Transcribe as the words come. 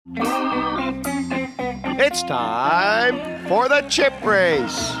It's time for the chip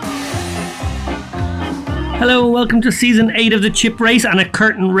race. Hello and welcome to Season 8 of the Chip Race, and a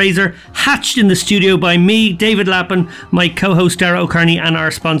curtain raiser hatched in the studio by me, David Lappin, my co-host Dara O'Kearney, and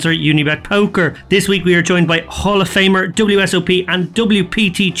our sponsor Unibet Poker. This week we are joined by Hall of Famer, WSOP and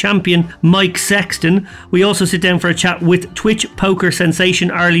WPT champion Mike Sexton. We also sit down for a chat with Twitch poker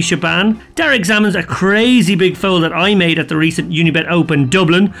sensation Arlie Shaban. Dara examines a crazy big fold that I made at the recent Unibet Open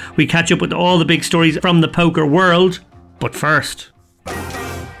Dublin. We catch up with all the big stories from the poker world. But first,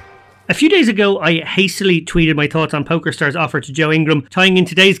 a few days ago, I hastily tweeted my thoughts on PokerStars' offer to Joe Ingram, tying in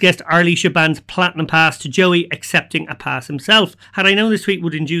today's guest Arlie Shaban's platinum pass to Joey accepting a pass himself. Had I known this tweet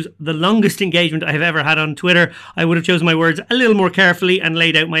would induce the longest engagement I have ever had on Twitter, I would have chosen my words a little more carefully and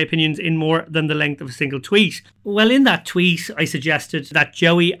laid out my opinions in more than the length of a single tweet. Well, in that tweet, I suggested that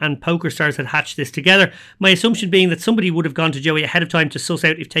Joey and PokerStars had hatched this together, my assumption being that somebody would have gone to Joey ahead of time to suss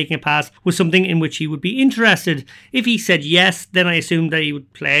out if taking a pass was something in which he would be interested. If he said yes, then I assumed that he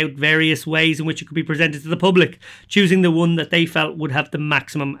would play out various ways in which it could be presented to the public, choosing the one that they felt would have the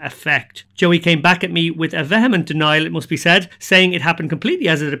maximum effect. Joey came back at me with a vehement denial, it must be said, saying it happened completely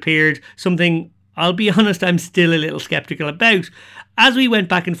as it appeared, something I'll be honest I'm still a little sceptical about. As we went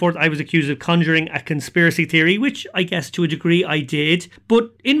back and forth, I was accused of conjuring a conspiracy theory, which I guess to a degree I did.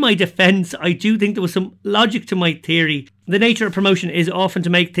 But in my defence, I do think there was some logic to my theory. The nature of promotion is often to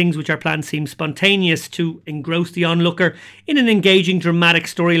make things which are planned seem spontaneous, to engross the onlooker in an engaging, dramatic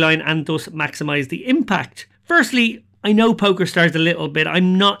storyline and thus maximise the impact. Firstly, I know PokerStars a little bit.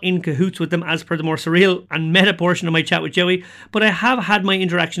 I'm not in cahoots with them as per the more surreal and meta portion of my chat with Joey, but I have had my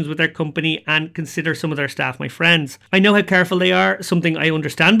interactions with their company and consider some of their staff my friends. I know how careful they are, something I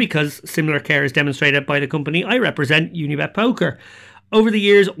understand because similar care is demonstrated by the company I represent, Unibet Poker. Over the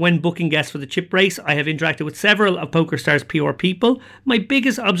years, when booking guests for the chip race, I have interacted with several of PokerStars' PR people. My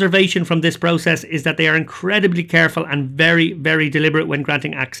biggest observation from this process is that they are incredibly careful and very, very deliberate when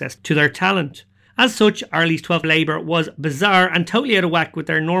granting access to their talent. As such, Arlie's 12th labour was bizarre and totally out of whack with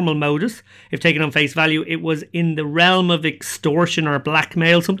their normal modus. If taken on face value, it was in the realm of extortion or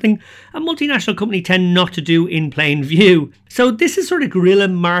blackmail, something a multinational company tend not to do in plain view. So this is sort of guerrilla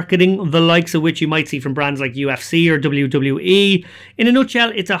marketing, the likes of which you might see from brands like UFC or WWE. In a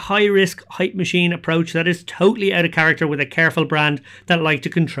nutshell, it's a high-risk, hype machine approach that is totally out of character with a careful brand that like to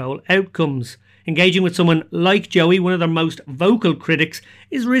control outcomes. Engaging with someone like Joey, one of their most vocal critics,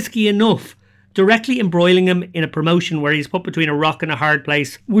 is risky enough. Directly embroiling him in a promotion where he's put between a rock and a hard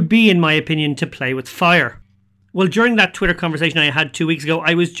place would be, in my opinion, to play with fire. Well, during that Twitter conversation I had 2 weeks ago,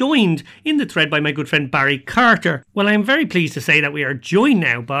 I was joined in the thread by my good friend Barry Carter. Well, I am very pleased to say that we are joined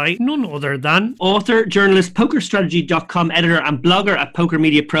now by none other than author, journalist, pokerstrategy.com editor and blogger at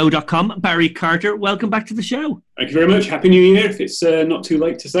pokermediapro.com, Barry Carter. Welcome back to the show. Thank you very much. Happy New Year, if it's not too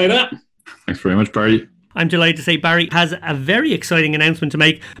late to say that. Thanks very much, Barry. I'm delighted to say Barry has a very exciting announcement to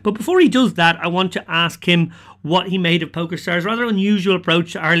make. But before he does that, I want to ask him what he made of PokerStars' rather unusual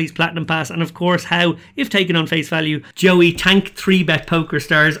approach to Arlie's Platinum Pass, and of course how, if taken on face value, Joey tanked 3-bet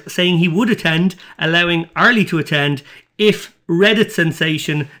PokerStars, saying he would attend, allowing Arlie to attend if Reddit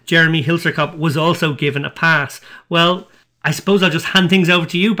sensation Jeremy Hilserkop was also given a pass. Well, I suppose I'll just hand things over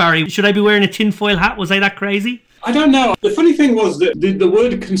to you, Barry. Should I be wearing a tinfoil hat? Was I that crazy? I don't know. The funny thing was that the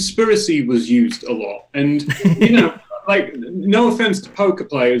word conspiracy was used a lot. And, like, no offense to poker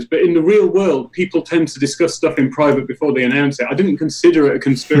players, but in the real world, people tend to discuss stuff in private before they announce it. I didn't consider it a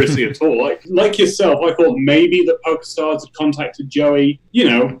conspiracy at all. Like yourself, I thought maybe that PokerStars had contacted Joey,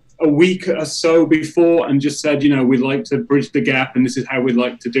 a week or so before and just said, we'd like to bridge the gap and this is how we'd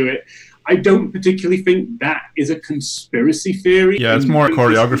like to do it. I don't particularly think that is a conspiracy theory. Yeah, it's more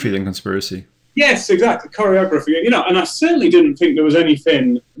choreography than conspiracy. Yes, exactly. Choreography, and I certainly didn't think there was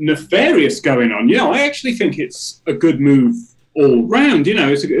anything nefarious going on. I actually think it's a good move all round.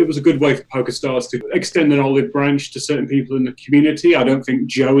 It was a good way for PokerStars to extend an olive branch to certain people in the community. I don't think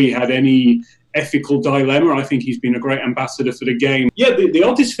Joey had any ethical dilemma. I think he's been a great ambassador for the game. Yeah, the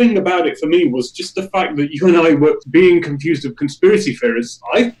oddest thing about it for me was just the fact that you and I were being confused of conspiracy theorists.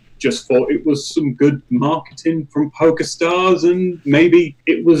 I just thought it was some good marketing from PokerStars, and maybe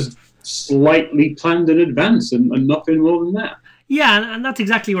it was slightly planned in advance and nothing more than that. Yeah, and that's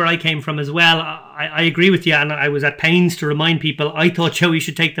exactly where I came from as well. I agree with you, and I was at pains to remind people I thought Joey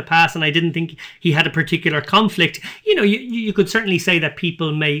should take the pass, and I didn't think he had a particular conflict. You could certainly say that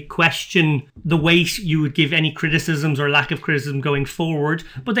people may question the weight you would give any criticisms or lack of criticism going forward,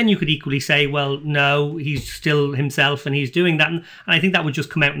 but then you could equally say, well, no, he's still himself and he's doing that, and I think that would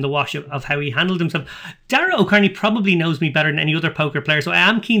just come out in the wash of how he handled himself. Dara O'Kearney probably knows me better than any other poker player, so I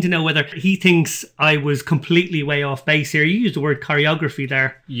am keen to know whether he thinks I was completely way off base here. You used the word choreography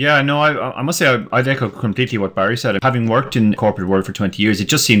there. Yeah, no, I must say I'd echo completely what Barry said. Having worked in the corporate world for 20 years, it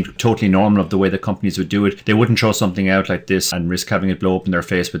just seemed totally normal of the way that companies would do it. They wouldn't throw something out like this and risk having it blow up in their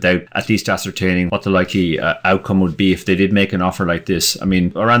face without at least ascertaining what the likely outcome would be if they did make an offer like this. I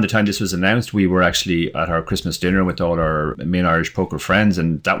mean, around the time this was announced, we were actually at our Christmas dinner with all our main Irish poker friends,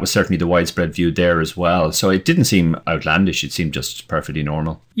 and that was certainly the widespread view there as well. So it didn't seem outlandish. It seemed just perfectly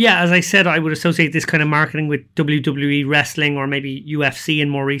normal. Yeah, as I said, I would associate this kind of marketing with WWE wrestling or maybe UFC in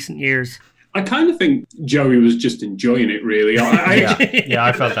more recent years. I kind of think Joey was just enjoying it, really.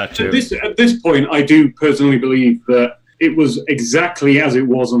 I felt that too. At this point, I do personally believe that it was exactly as it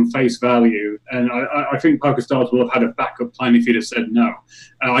was on face value, and I think PokerStars will have had a backup plan if he'd have said no.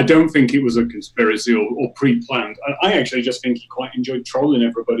 I don't think it was a conspiracy or pre-planned. I actually just think he quite enjoyed trolling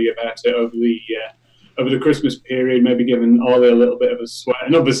everybody about it over the Christmas period, maybe giving Arlie a little bit of a sweat.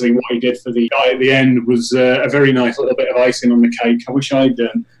 And obviously what he did for the guy at the end was a very nice little bit of icing on the cake. I wish I'd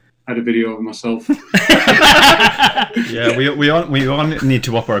had a video of myself. Yeah, we all need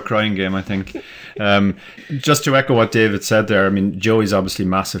to up our crying game, I think. Just to echo what David said there, I mean, Joey's obviously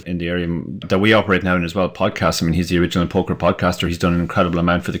massive in the area that we operate now in as well, podcasts. I mean, he's the original poker podcaster. He's done an incredible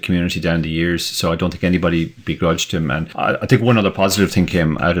amount for the community down the years, so I don't think anybody begrudged him. And I think one other positive thing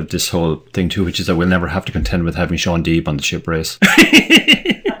came out of this whole thing too, which is that we'll never have to contend with having Sean Deeb on the ship race.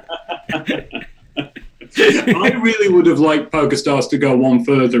 I really would have liked PokerStars to go one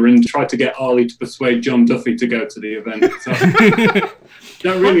further and try to get Arlie to persuade John Duffy to go to the event. So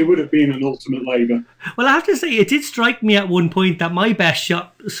that really would have been an ultimate labour. Well, I have to say, it did strike me at one point that my best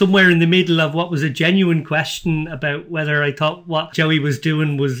shot, somewhere in the middle of what was a genuine question about whether I thought what Joey was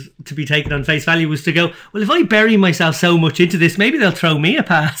doing was to be taken on face value, was to go, well, if I bury myself so much into this, maybe they'll throw me a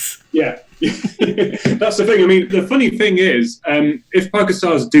pass. Yeah. That's the thing. I mean, the funny thing is, if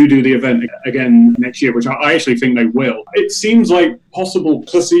PokerStars do the event again next year, which I actually think they will, it seems like possible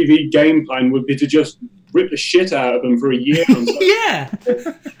plus EV game plan would be to just rip the shit out of them for a year.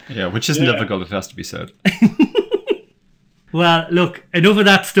 Yeah, which isn't difficult, it has to be said. Well, look, enough of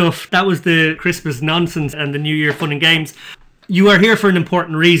that stuff. That was the Christmas nonsense and the New Year fun and games. You are here for an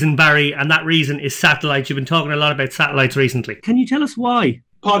important reason, Barry, and that reason is satellites. You've been talking a lot about satellites recently. Can you tell us why?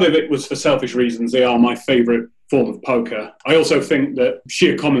 Part of it was for selfish reasons. They are my favourite form of poker. I also think that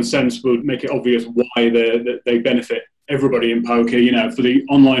sheer common sense would make it obvious why they benefit everybody in poker. You know, for the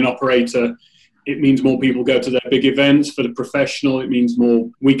online operator, it means more people go to their big events. For the professional, it means more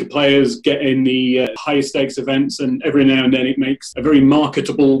weaker players get in the higher stakes events. And every now and then it makes a very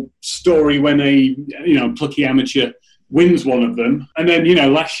marketable story when a plucky amateur wins one of them. And then,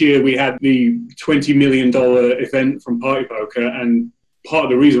 last year we had the $20 million event from Party Poker, and part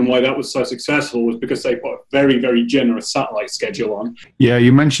of the reason why that was so successful was because they put a very, very generous satellite schedule on. Yeah,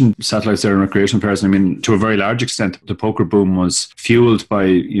 you mentioned satellites there in recreational pairs. I mean, to a very large extent, the poker boom was fueled by,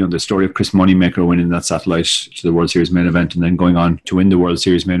 the story of Chris Moneymaker winning that satellite to the World Series main event and then going on to win the World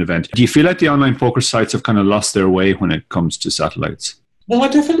Series main event. Do you feel like the online poker sites have kind of lost their way when it comes to satellites? Well, I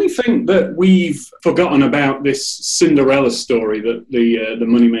definitely think that we've forgotten about this Cinderella story that the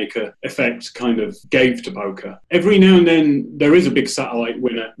Moneymaker effect kind of gave to poker. Every now and then there is a big satellite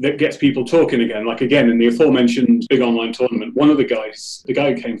winner that gets people talking again. Like again, in the aforementioned big online tournament, one of the guys, the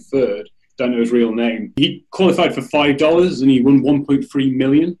guy who came third, don't know his real name, he qualified for $5 and he won 1.3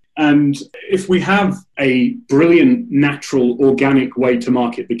 million. And if we have a brilliant, natural, organic way to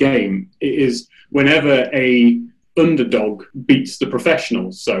market the game, it is whenever a underdog beats the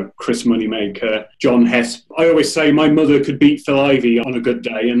professionals. So Chris Moneymaker, John Hess. I always say my mother could beat Phil Ivey on a good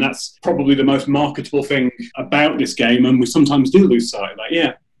day, and that's probably the most marketable thing about this game, and we sometimes do lose sight of that,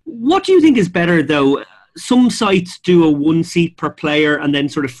 yeah. What do you think is better, though? Some sites do a 1 seat per player and then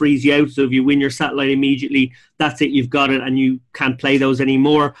sort of freeze you out, so if you win your satellite immediately, that's it, you've got it, and you can't play those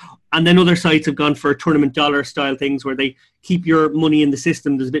anymore. And then other sites have gone for tournament dollar style things where they keep your money in the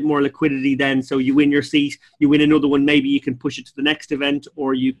system. There's a bit more liquidity then. So you win your seat, you win another one, maybe you can push it to the next event,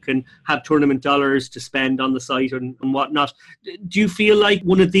 or you can have tournament dollars to spend on the site and whatnot. Do you feel like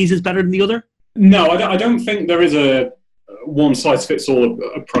one of these is better than the other? No, I don't think there is a one-size-fits-all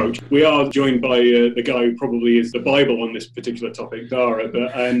approach. We are joined by the guy who probably is the Bible on this particular topic, Dara.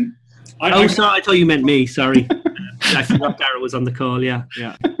 But sorry, I thought you meant me. Sorry. I forgot Dara was on the call, yeah.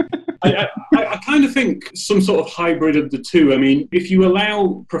 I kind of think some sort of hybrid of the two. I mean, if you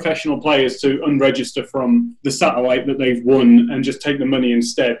allow professional players to unregister from the satellite that they've won and just take the money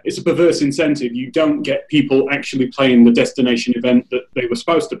instead, it's a perverse incentive. You don't get people actually playing the destination event that they were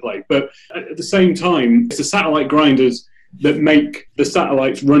supposed to play. But at the same time, it's the satellite grinders that make the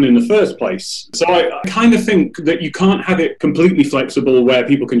satellites run in the first place. So I kind of think that you can't have it completely flexible where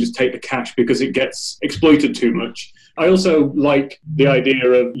people can just take the cash because it gets exploited too much. I also like the idea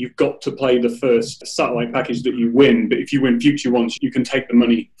of you've got to play the first satellite package that you win, but if you win future ones, you can take the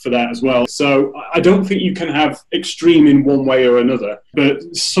money for that as well. So I don't think you can have extreme in one way or another, but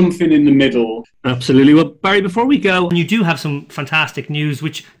something in the middle. Absolutely. Well, Barry, before we go, you do have some fantastic news,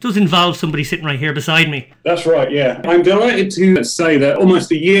 which does involve somebody sitting right here beside me. That's right, yeah. I'm delighted to say that almost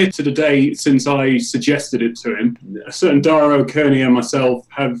a year to the day since I suggested it to him, a certain Dara Kearney and myself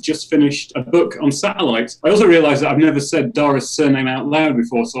have just finished a book on satellites. I also realised that I've never said Dara's surname out loud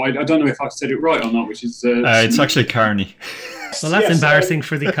before, so I don't know if I've said it right or not, which is... it's actually Kearney. Well, that's embarrassing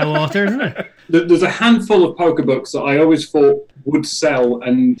for the co-author, isn't it? There's a handful of poker books that I always thought would sell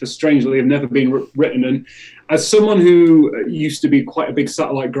and just strangely have never been written. And as someone who used to be quite a big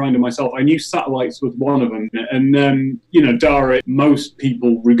satellite grinder myself, I knew satellites was one of them. And, Dara, most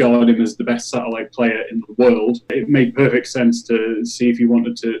people regard him as the best satellite player in the world. It made perfect sense to see if he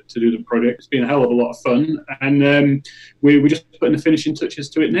wanted to do the project. It's been a hell of a lot of fun. And we're just putting the finishing touches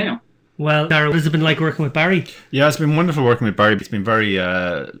to it now. Well, Dara, what has it been like working with Barry? Yeah, it's been wonderful working with Barry. It's been very,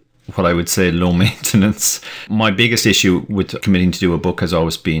 what I would say, low maintenance. My biggest issue with committing to do a book has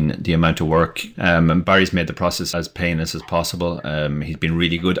always been the amount of work. And Barry's made the process as painless as possible. He's been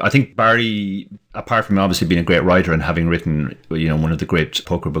really good. I think Barry, apart from obviously being a great writer and having written, one of the great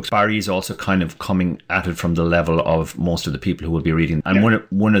poker books, Barry's also kind of coming at it from the level of most of the people who will be reading. And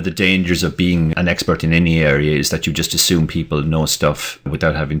one of the dangers of being an expert in any area is that you just assume people know stuff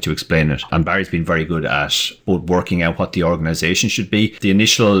without having to explain it. And Barry's been very good at both working out what the organisation should be. The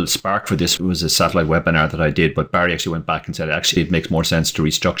initial spark for this was a satellite webinar that I did, but Barry actually went back and said, actually, it makes more sense to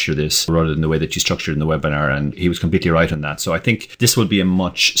restructure this rather than the way that you structured in the webinar. And he was completely right on that. So I think this will be a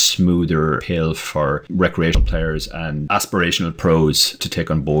much smoother pill for recreational players and aspirational pros to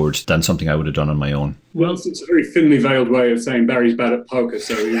take on board than something I would have done on my own. Well, it's a very thinly veiled way of saying Barry's bad at poker,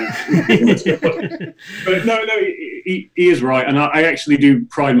 so but no, he is right, and I actually do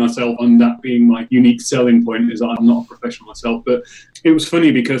pride myself on that being my unique selling point, is I'm not a professional myself, but it was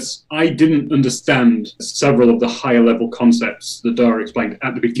funny because I didn't understand several of the higher level concepts that Dara explained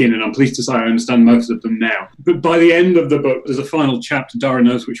at the beginning. I'm pleased to say I understand most of them now. But by the end of the book, there's a final chapter, Dara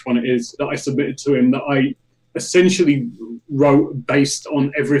knows which one it is, that I submitted to him that I essentially wrote based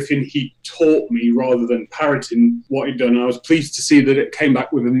on everything he taught me rather than parroting what he'd done. I was pleased to see that it came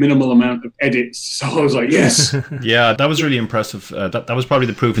back with a minimal amount of edits. So I was like, yes. Yeah, that was really impressive. That was probably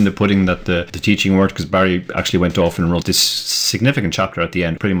the proof in the pudding that the teaching worked, because Barry actually went off and wrote this significant chapter at the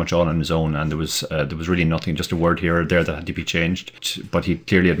end, pretty much all on his own. And there was really nothing, just a word here or there that had to be changed. But he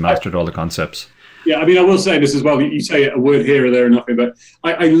clearly had mastered all the concepts. Yeah, I mean, I will say this as well. You say a word here or there or nothing, but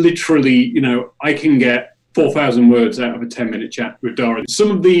I literally, I can get 4,000 words out of a 10-minute chat with Dara. Some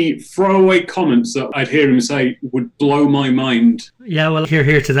of the throwaway comments that I'd hear him say would blow my mind. Yeah, well,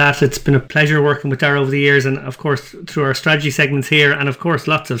 here to that. It's been a pleasure working with Dara over the years, and of course through our strategy segments here, and of course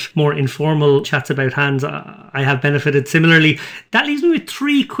lots of more informal chats about hands. I have benefited similarly. That leaves me with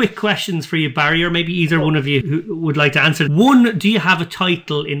 3 quick questions for you, Barry, or maybe either one of you who would like to answer. 1, do you have a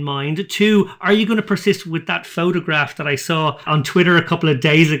title in mind? 2, are you going to persist with that photograph that I saw on Twitter a couple of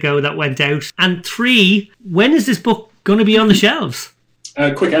days ago that went out? And 3, when is this book going to be on the shelves?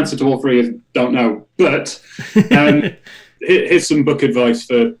 Quick answer to all 3 is don't know. But here's some book advice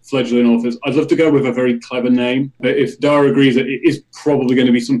for fledgling authors. I'd love to go with a very clever name. But if Dara agrees that it is probably going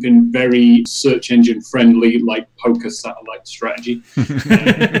to be something very search engine friendly, like Poker Satellite Strategy.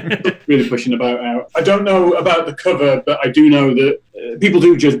 Really pushing about out. I don't know about the cover, but I do know that people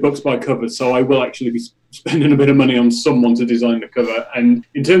do judge books by cover. So I will actually be spending a bit of money on someone to design the cover. And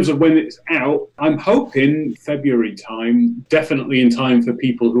in terms of when it's out, I'm hoping February time, definitely in time for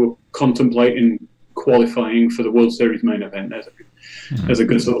people who are contemplating qualifying for the World Series main event. As a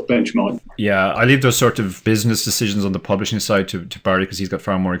good sort of benchmark. Yeah, I leave those sort of business decisions on the publishing side to Barry, because he's got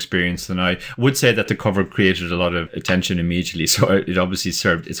far more experience than I. Would say that the cover created a lot of attention immediately, so it obviously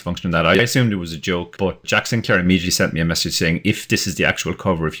served its function in that. I assumed it was a joke, but Jack Sinclair immediately sent me a message saying, if this is the actual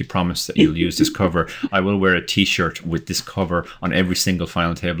cover, if you promise that you'll use this cover, I will wear a t-shirt with this cover on every single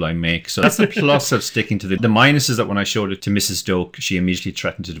final table I make. So that's the plus of sticking to the minus is that when I showed it to Mrs. Stoke, she immediately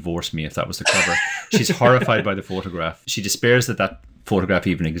threatened to divorce me if that was the cover. She's horrified by the photograph. She despairs that photograph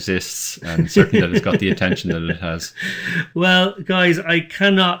even exists, and certainly that it's got the attention that it has. Well, guys, I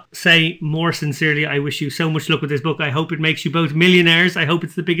cannot say more sincerely, I wish you so much luck with this book. I hope it makes you both millionaires. I hope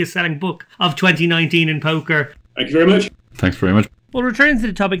it's the biggest selling book of 2019 in poker. Thank you very much. Thanks very much. Well, returning to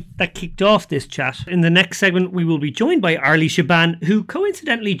the topic that kicked off this chat, in the next segment we will be joined by Arlie Shaban, who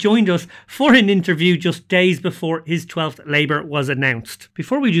coincidentally joined us for an interview just days before his 12th Labour was announced.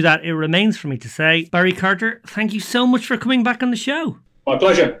 Before we do that, it remains for me to say, Barry Carter, thank you so much for coming back on the show. My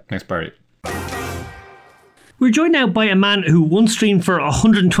pleasure. Thanks, Barry. We're joined now by a man who once streamed for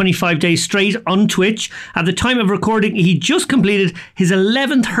 125 days straight on Twitch. At the time of recording, he just completed his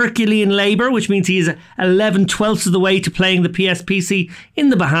 11th Herculean Labourer, which means he is 11/12ths of the way to playing the PSPC in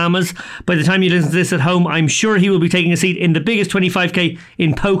the Bahamas. By the time you listen to this at home, I'm sure he will be taking a seat in the biggest 25k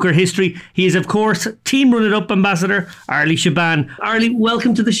in poker history. He is, of course, Team Run It Up ambassador, Arlie Shaban. Arlie,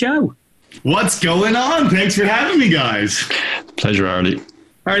 welcome to the show. What's going on? Thanks for having me, guys. Pleasure, Arlie.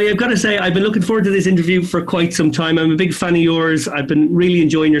 Arlie, I've got to say, I've been looking forward to this interview for quite some time. I'm a big fan of yours. I've been really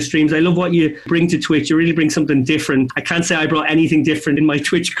enjoying your streams. I love what you bring to Twitch. You really bring something different. I can't say I brought anything different in my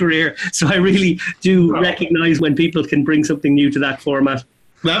Twitch career, so I really do recognise when people can bring something new to that format.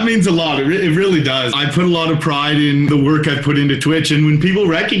 That means a lot. It really does. I put a lot of pride in the work I put into Twitch, and when people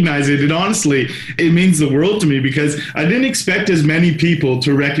recognize it, it means the world to me, because I didn't expect as many people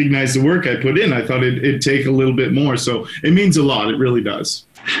to recognize the work I put in. I thought it'd take a little bit more, so it means a lot. It really does.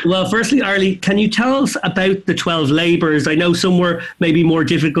 Well, firstly, Arlie, can you tell us about the 12 labours? I know some were maybe more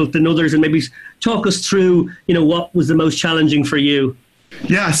difficult than others, and maybe talk us through, what was the most challenging for you?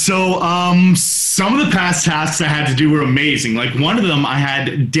 Yeah, so some of the past tasks I had to do were amazing. Like one of them, I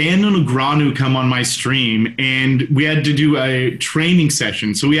had Dan Negranu come on my stream, and we had to do a training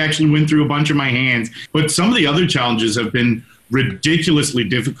session. So we actually went through a bunch of my hands. But some of the other challenges have been ridiculously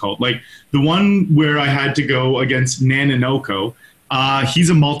difficult. Like the one where I had to go against Nanonoko. He's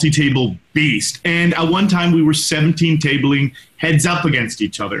a multi-table beast. And at one time we were 17 tabling heads up against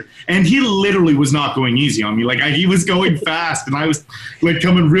each other. And he literally was not going easy on me. Like he was going fast, and I was like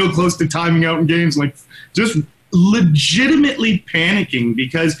coming real close to timing out in games, like just legitimately panicking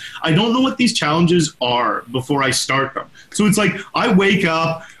because I don't know what these challenges are before I start them. So it's like I wake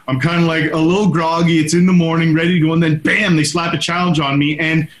up, I'm kind of like a little groggy, it's in the morning, ready to go, and then bam, they slap a challenge on me,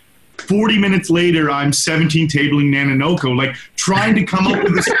 and 40 minutes later, I'm 17 tabling Nanonoko, like trying to come up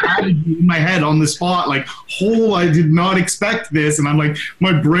with a strategy in my head on the spot. Like, I did not expect this. And I'm like,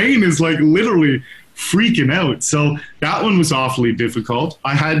 my brain is like literally freaking out. So that one was awfully difficult.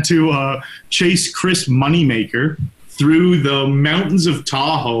 I had to chase Chris Moneymaker through the mountains of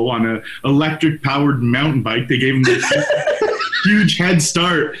Tahoe on an electric powered mountain bike. They gave him a huge head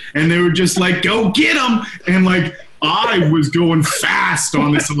start, and they were just like, go get him. And like, I was going fast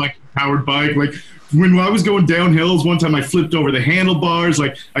on this electric powered bike. Like when I was going down hills, one time I flipped over the handlebars.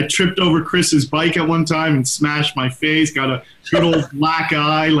 Like I tripped over Chris's bike at one time and smashed my face, got a good old black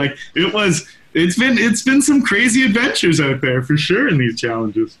eye. Like it's been some crazy adventures out there for sure in these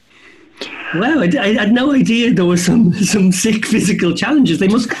challenges. Wow, I had no idea there was some sick physical challenges. They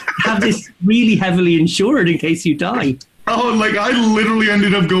must have this really heavily insured in case you die. Oh, like I literally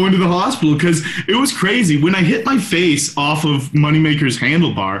ended up going to the hospital because it was crazy. When I hit my face off of Moneymaker's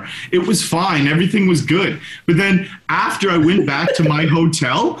handlebar, it was fine. Everything was good. But then after I went back to my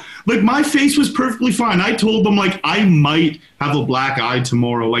hotel, like my face was perfectly fine. I told them like I might have a black eye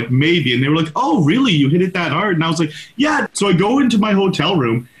tomorrow, like maybe. And they were like, oh, really? You hit it that hard? And I was like, yeah. So I go into my hotel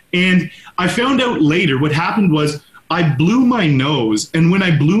room, and I found out later what happened was I blew my nose, and when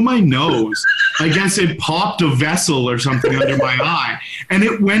I blew my nose, I guess it popped a vessel or something under my eye, and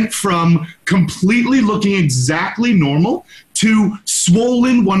it went from completely looking exactly normal to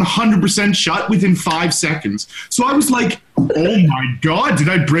swollen 100% shut within 5 seconds. So I was like, oh my God, did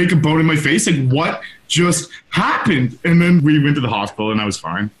I break a bone in my face? Like, what just happened? And then we went to the hospital, and I was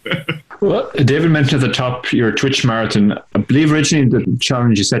fine. Well, David mentioned at the top your Twitch marathon. I believe originally the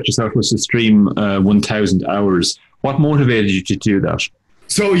challenge you set yourself was to stream 1,000 hours. What motivated you to do that?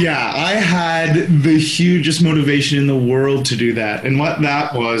 So yeah, I had the hugest motivation in the world to do that. And what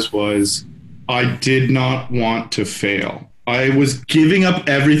that was I did not want to fail. I was giving up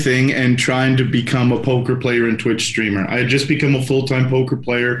everything and trying to become a poker player and Twitch streamer. I had just become a full-time poker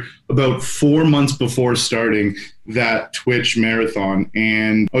player about 4 months before starting that Twitch marathon.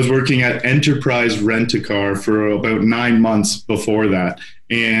 And I was working at Enterprise Rent-A-Car for about 9 months before that.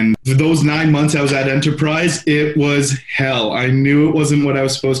 And for those 9 months I was at Enterprise, it was hell. I knew it wasn't what I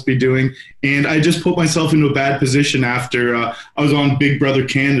was supposed to be doing. And I just put myself into a bad position after I was on Big Brother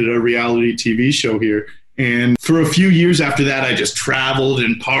Canada, a reality TV show here. And for a few years after that, I just traveled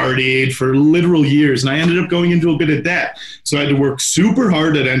and partied for literal years. And I ended up going into a bit of debt. So I had to work super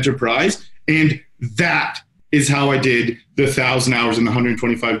hard at Enterprise. And that is how I did the 1,000 hours in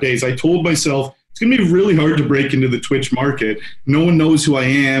 125 days. I told myself, it's going to be really hard to break into the Twitch market. No one knows who I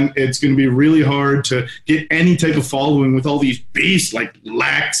am. It's going to be really hard to get any type of following with all these beasts like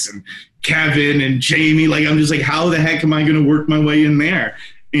Lex and Kevin and Jamie. Like, I'm just like, how the heck am I going to work my way in there?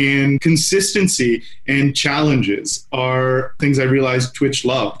 And consistency and challenges are things I realized Twitch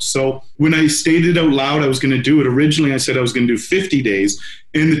loved. So when I stated out loud I was going to do it, originally I said I was going to do 50 days.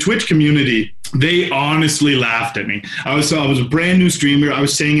 in the Twitch community, they honestly laughed at me. I was a brand new streamer. I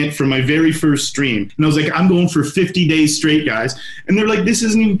was saying it for my very first stream. And I was like, I'm going for 50 days straight, guys. And they're like, this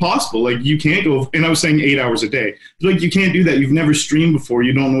isn't even possible. Like, you can't go. And I was saying 8 hours a day. They're like, you can't do that. You've never streamed before.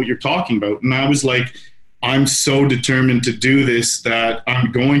 You don't know what you're talking about. And I was like, I'm so determined to do this that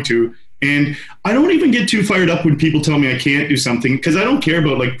I'm going to. And I don't even get too fired up when people tell me I can't do something, because I don't care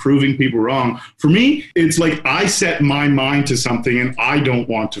about like proving people wrong. For me, it's like I set my mind to something and I don't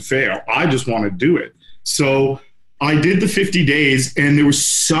want to fail. I just want to do it. So I did the 50 days and there was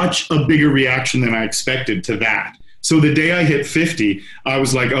such a bigger reaction than I expected to that. So the day I hit 50, I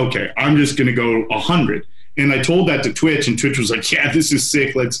was like, okay, I'm just going to go 100. And I told that to Twitch, and Twitch was like, yeah, this is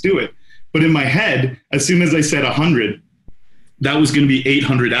sick. Let's do it. But in my head, as soon as I said 100, that was going to be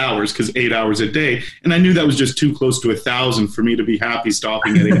 800 hours, because 8 hours a day. And I knew that was just too close to 1,000 for me to be happy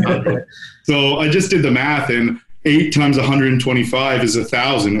stopping at 800. So I just did the math, and 8 times 125 is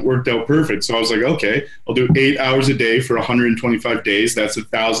 1,000. It worked out perfect. So I was like, okay, I'll do 8 hours a day for 125 days. That's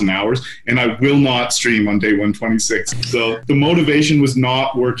 1,000 hours. And I will not stream on day 126. So the motivation was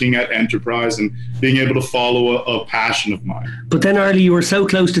not working at Enterprise and being able to follow a passion of mine. But then, Arlie, you were so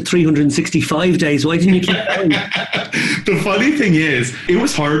close to 365 days. Why didn't you keep going? The funny thing is, it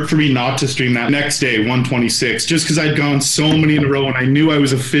was hard for me not to stream that next day, 126, just because I'd gone so many in a row and I knew I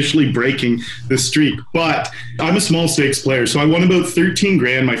was officially breaking the streak. But I'm a small stakes player, so I won about 13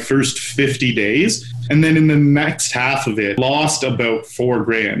 grand my first 50 days. And then in the next half of it, lost about 4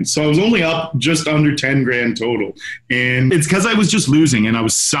 grand. So I was only up just under 10 grand total. And it's because I was just losing and I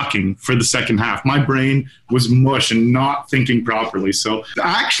was sucking for the second half. My brain was mush and not thinking properly. So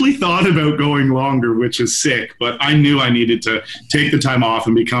I actually thought about going longer, which is sick, but I knew I needed to take the time off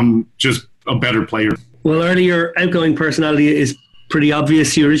and become just a better player. Well, Arlie, your outgoing personality is pretty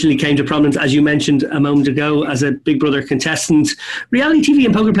obvious. You originally came to prominence, as you mentioned a moment ago, as a Big Brother contestant. Reality TV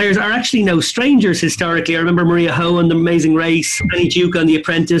and poker players are actually no strangers historically. I remember Maria Ho on The Amazing Race, Annie Duke on The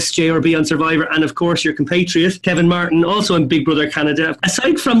Apprentice, JRB on Survivor, and of course your compatriot, Kevin Martin, also in Big Brother Canada.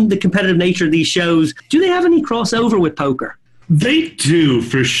 Aside from the competitive nature of these shows, do they have any crossover with poker? They do,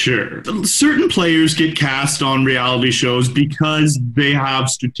 for sure. Certain players get cast on reality shows because they have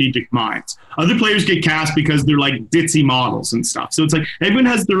strategic minds. Other players get cast because they're like ditzy models and stuff. So it's like everyone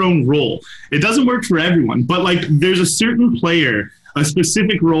has their own role. It doesn't work for everyone, but like there's a certain player, a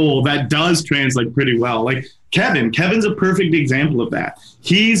specific role that does translate pretty well. Like Kevin's a perfect example of that.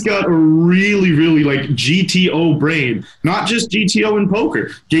 He's got a really, really like GTO brain, not just GTO in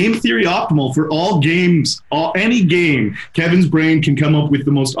poker, game theory optimal for all games, any game. Kevin's brain can come up with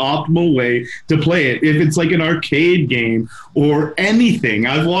the most optimal way to play it. If it's like an arcade game or anything,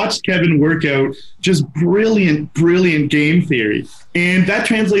 I've watched Kevin work out just brilliant game theory. And that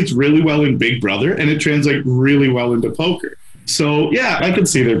translates really well in Big Brother, and it translates really well into poker. So yeah, I could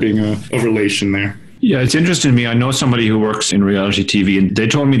see there being a relation there. Yeah, it's interesting to me. I know somebody who works in reality TV, and they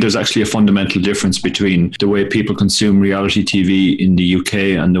told me there's actually a fundamental difference between the way people consume reality TV in the UK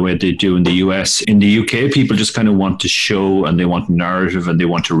and the way they do in the US. In the UK, people just kind of want to show, and they want narrative, and they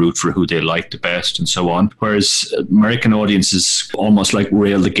want to root for who they like the best and so on. Whereas American audiences almost like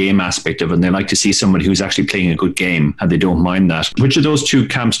rail the game aspect of it, and they like to see somebody who's actually playing a good game, and they don't mind that. Which of those two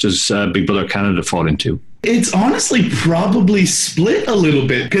camps does Big Brother Canada fall into? It's honestly probably split a little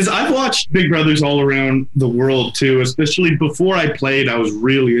bit, because I've watched Big Brothers all around the world too, especially before I played. I was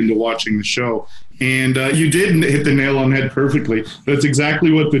really into watching the show. And you did hit the nail on the head perfectly. That's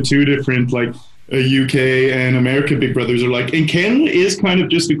exactly what the two different like UK and American Big Brothers are like. And Canada is kind of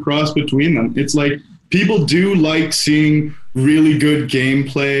just a cross between them. It's like people do like seeing really good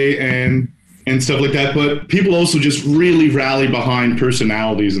gameplay and stuff like that, but people also just really rally behind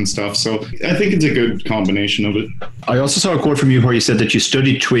personalities and stuff. So I think it's a good combination of it. I also saw a quote from you where you said that you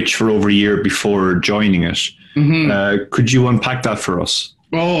studied Twitch for over a year before joining it. Mm-hmm. Could you unpack that for us?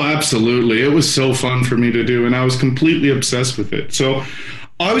 Oh, absolutely. It was so fun for me to do, and I was completely obsessed with it. So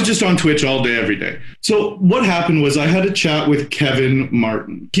I was just on Twitch all day, every day. So what happened was I had a chat with Kevin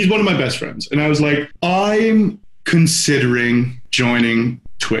Martin. He's one of my best friends. And I was like, I'm considering joining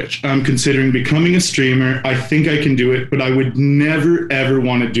Twitch. I'm considering becoming a streamer. I think I can do it, but I would never, ever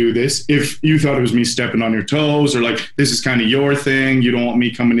want to do this if you thought it was me stepping on your toes, or like, this is kind of your thing. You don't want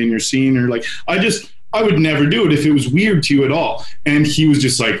me coming in your scene, or like, I would never do it if it was weird to you at all. And he was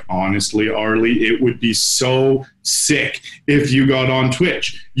just like, honestly, Arlie, it would be so sick if you got on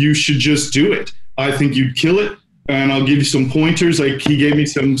Twitch. You should just do it. I think you'd kill it. And I'll give you some pointers. Like, he gave me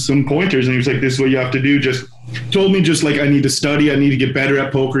some pointers, and he was like, this is what you have to do. Just told me just like, I need to study. I need to get better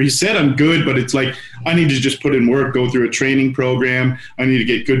at poker. He said I'm good, but it's like, I need to just put in work, go through a training program. I need to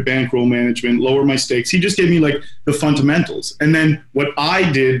get good bankroll management, lower my stakes. He just gave me like the fundamentals. And then what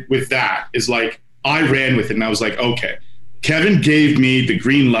I did with that is like, I ran with it and I was like, okay, Kevin gave me the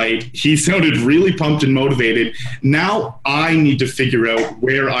green light. He sounded really pumped and motivated. Now I need to figure out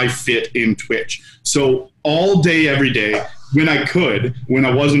where I fit in Twitch. So all day, every day, when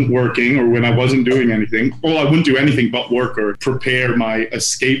I wasn't working or when I wasn't doing anything, well, I wouldn't do anything but work or prepare my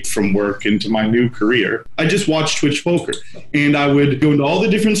escape from work into my new career. I just watched Twitch poker and I would go into all the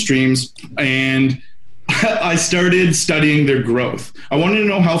different streams and I started studying their growth. I wanted to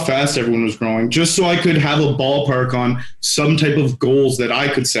know how fast everyone was growing, just so I could have a ballpark on some type of goals that I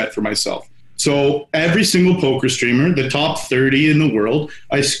could set for myself. So every single poker streamer, the top 30 in the world,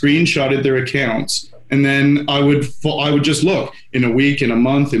 I screenshotted their accounts. And then I would just look in a week, in a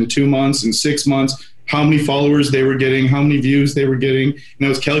month, in 2 months, in 6 months, how many followers they were getting, how many views they were getting. And I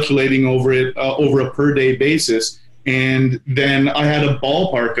was calculating over a per day basis. And then I had a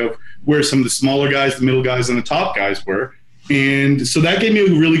ballpark of where some of the smaller guys, the middle guys, and the top guys were. And so that gave me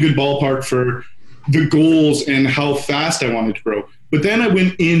a really good ballpark for the goals and how fast I wanted to grow. But then I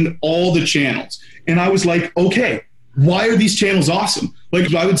went in all the channels and I was like, okay, why are these channels awesome?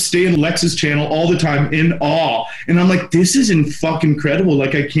 Like I would stay in Lex's channel all the time in awe. And I'm like, this is fucking incredible.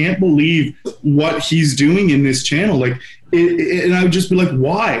 Like, I can't believe what he's doing in this channel. Like, and I would just be like,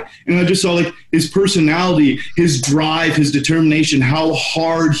 why? And I just saw like his personality, his drive, his determination, how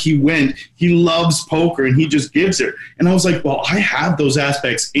hard he went. He loves poker and he just gives it. And I was like, well, I have those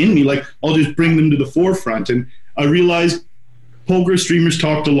aspects in me. Like, I'll just bring them to the forefront. And I realized poker streamers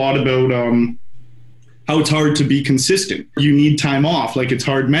talked a lot about how it's hard to be consistent. You need time off, like it's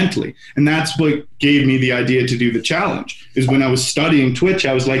hard mentally. And that's what gave me the idea to do the challenge, is when I was studying Twitch,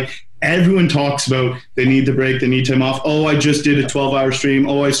 I was like, everyone talks about they need the break, they need time off. Oh, I just did a 12-hour stream.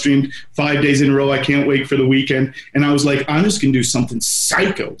 Oh, I streamed 5 days in a row. I can't wait for the weekend. And I was like, I'm just going to do something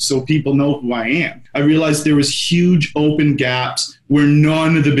psycho so people know who I am. I realized there was huge open gaps where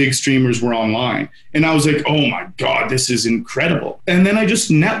none of the big streamers were online. And I was like, oh my God, this is incredible. And then I just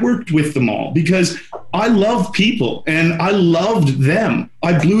networked with them all because I love people and I loved them.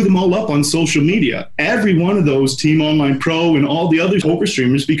 I blew them all up on social media. Every one of those, Team Online Pro and all the other poker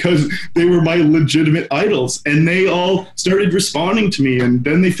streamers, because they were my legitimate idols. And they all started responding to me. And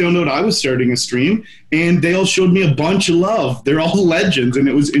then they found out I was starting a stream and they all showed me a bunch of love. They're all legends and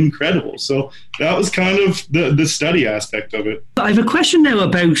it was incredible. So that was kind of the study aspect of it. I have a question now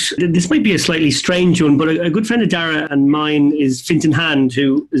about, this might be a slightly strange one, but a good friend of Dara and mine is Fintan Hand,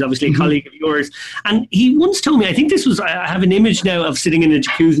 who is obviously a colleague of yours. And he once told me, I think this was, I have an image now of sitting in a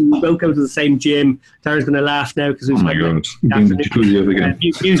jacuzzi. We both go to the same gym. Dara's going to laugh now because we've being the jacuzzi up again.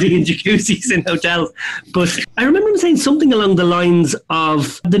 Usually in jacuzzis in hotels. But I remember him saying something along the lines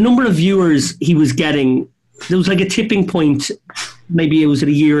of the number of viewers he was getting. There was like a tipping point, maybe it was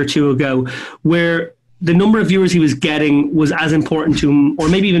a year or two ago, where the number of viewers he was getting was as important to him, or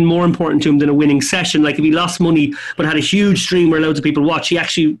maybe even more important to him than a winning session. Like if he lost money but had a huge stream where loads of people watch, he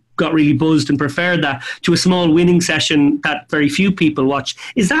actually got really buzzed and preferred that to a small winning session that very few people watch.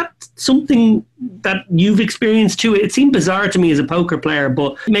 Is that something that you've experienced too? It seemed bizarre to me as a poker player,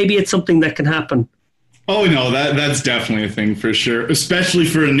 but maybe it's something that can happen. Oh no, that's definitely a thing for sure, especially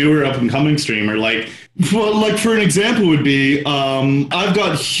for a newer up and coming streamer. Like for an example would be, I've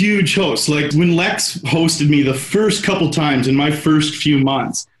got huge hosts. Like when Lex hosted me the first couple times in my first few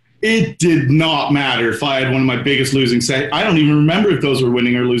months, it did not matter if I had one of my biggest losing sessions. I don't even remember if those were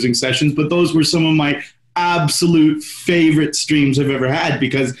winning or losing sessions, but those were some of my absolute favorite streams I've ever had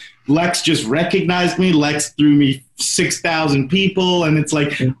because Lex just recognized me. Lex threw me 6,000 people. And it's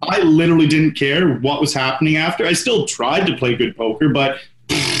like, I literally didn't care what was happening after. I still tried to play good poker, but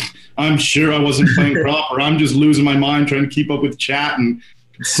I'm sure I wasn't playing proper. I'm just losing my mind trying to keep up with chat and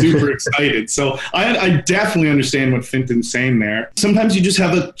super excited. So I definitely understand what Fintan's saying there. Sometimes you just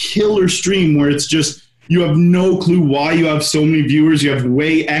have a killer stream where it's just, you have no clue why you have so many viewers. You have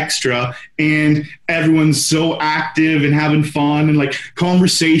way extra and everyone's so active and having fun and like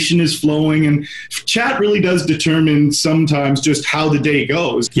conversation is flowing and chat really does determine sometimes just how the day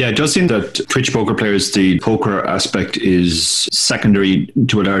goes. Yeah, it does seem that Twitch poker players, the poker aspect is secondary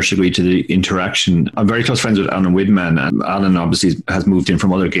to a large degree to the interaction. I'm very close friends with Alan Widman, and Alan obviously has moved in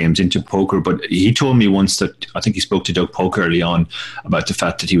from other games into poker, but he told me once that I think he spoke to Doug Polk early on about the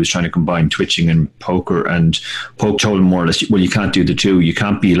fact that he was trying to combine twitching and poker, and Polk told him more or less, well, you can't do the two. You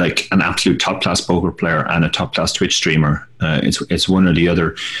can't be like an absolute top-class poker player and a top-class Twitch streamer. It's one or the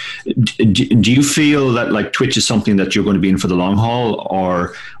other. Do you feel that like Twitch is something that you're going to be in for the long haul,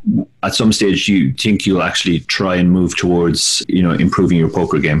 or at some stage you think you'll actually try and move towards, improving your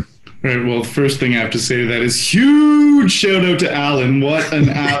poker game? Right. Well, the first thing I have to say to that is huge shout out to Alan. What an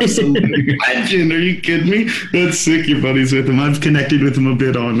absolute legend. Are you kidding me? That's sick. You're buddies with him. I've connected with him a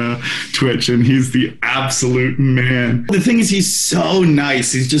bit on Twitch, and he's the absolute man. The thing is, he's so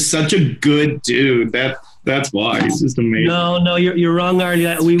nice. He's just such a good dude. That's why. He's just amazing. No, you're wrong,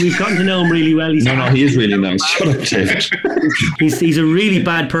 Arlie. We've gotten to know him really well. No, he is really nice. Shut up, David. He's a really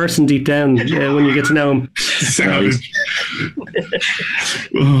bad person deep down when you get to know him. Savage.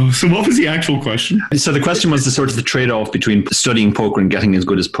 So what was the actual question? So the question was the trade-off between studying poker and getting as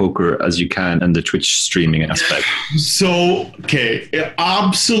good as poker as you can and the Twitch streaming aspect. So, okay, it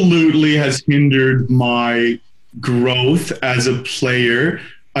absolutely has hindered my growth as a player.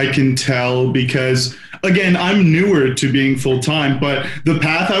 I can tell because, again, I'm newer to being full-time, but the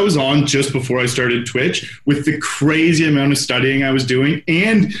path I was on just before I started Twitch, with the crazy amount of studying I was doing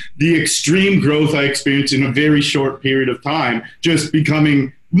and the extreme growth I experienced in a very short period of time, just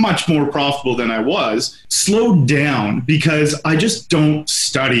becoming much more profitable than I was, slowed down because I just don't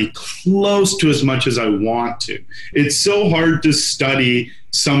study close to as much as I want to. It's so hard to study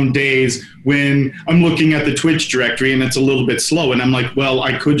some days when I'm looking at the Twitch directory and it's a little bit slow and I'm like, well,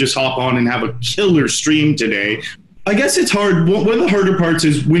 I could just hop on and have a killer stream today. I guess it's hard. One of the harder parts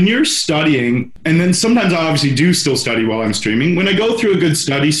is when you're studying, and then sometimes I obviously do still study while I'm streaming. When I go through a good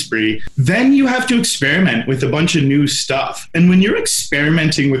study spree, then you have to experiment with a bunch of new stuff. And when you're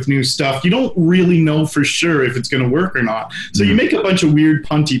experimenting with new stuff, you don't really know for sure if it's going to work or not. So you make a bunch of weird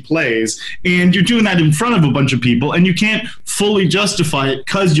punty plays, and you're doing that in front of a bunch of people, and you can't fully justify it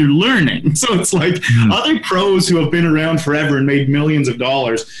because you're learning. So it's like other pros who have been around forever and made millions of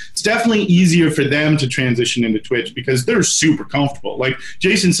dollars, it's definitely easier for them to transition into Twitch because they're super comfortable. Like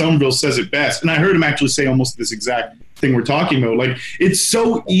Jason Somerville says it best, and I heard him actually say almost this exact thing we're talking about. Like, it's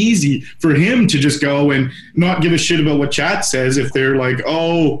so easy for him to just go and not give a shit about what chat says. If they're like,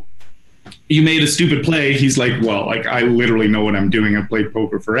 oh, you made a stupid play, he's like, well, like, I literally know what I'm doing. I've played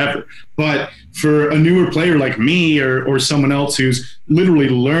poker forever. But for a newer player like me or someone else who's literally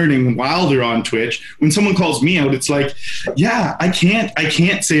learning while they're on Twitch, when someone calls me out, it's like, yeah, I can't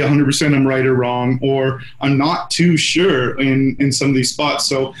say 100% I'm right or wrong, or I'm not too sure in some of these spots.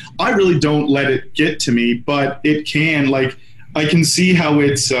 So I really don't let it get to me, but it can. Like, I can see how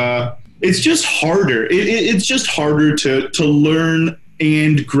it's just harder. It's just harder to learn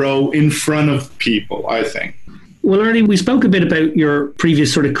and grow in front of people, I think. Well, Arlie, we spoke a bit about your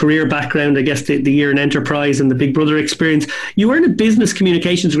previous sort of career background, I guess the year in enterprise and the Big Brother experience. You earned a business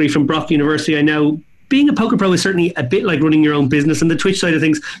communications degree from Brock University. I know being a poker pro is certainly a bit like running your own business, and the Twitch side of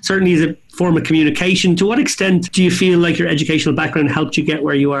things certainly is a form of communication. To what extent do you feel like your educational background helped you get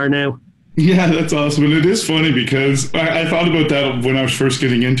where you are now? Yeah, that's awesome. And it is funny because I thought about that when I was first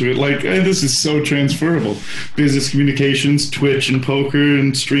getting into it. Like, hey, this is so transferable. Business communications, Twitch and poker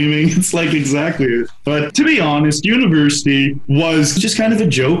and streaming. It's like exactly it. But to be honest, university was just kind of a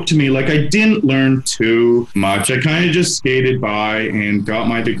joke to me. Like, I didn't learn too much. I kind of just skated by and got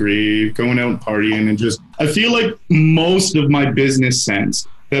my degree, going out and partying, and just, I feel like most of my business sense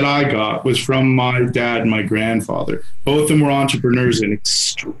that I got was from my dad and my grandfather. Both of them were entrepreneurs and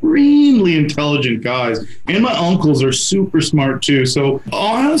extremely intelligent guys. And my uncles are super smart too. So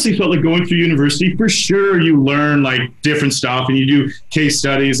I honestly felt like going through university, for sure you learn like different stuff and you do case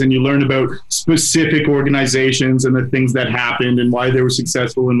studies and you learn about specific organizations and the things that happened and why they were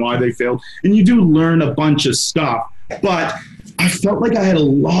successful and why they failed. And you do learn a bunch of stuff. But I felt like I had a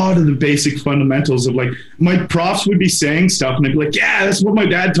lot of the basic fundamentals of, like, my profs would be saying stuff and I'd be like, yeah, that's what my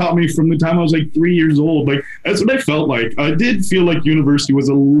dad taught me from the time I was like 3 years old. Like, that's what I felt like. I did feel like university was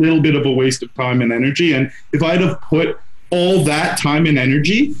a little bit of a waste of time and energy. And if I'd have put all that time and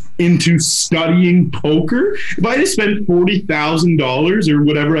energy into studying poker, if I had spent $40,000 or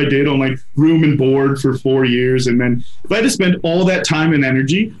whatever I did on like room and board for 4 years, and then if I had to spend all that time and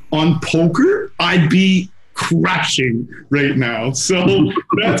energy on poker, I'd be crashing right now. So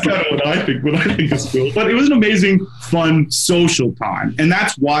that's kind of what I think is cool. But it was an amazing, fun, social time. And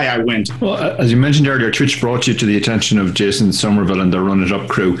that's why I went. Well, as you mentioned earlier, Twitch brought you to the attention of Jason Somerville and the Run It Up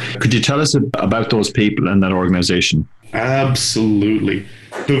crew. Could you tell us about those people and that organization? Absolutely.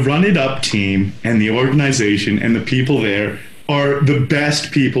 The Run It Up team and the organization and the people there are the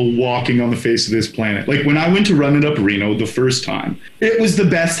best people walking on the face of this planet. Like, when I went to Run It Up Reno the first time, it was the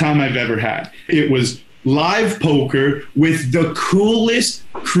best time I've ever had. It was live poker with the coolest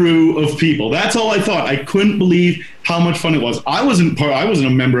crew of people. That's all I thought. I couldn't believe how much fun it was. I wasn't a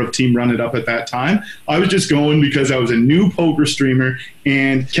member of Team Run It Up at that time. I was just going because I was a new poker streamer,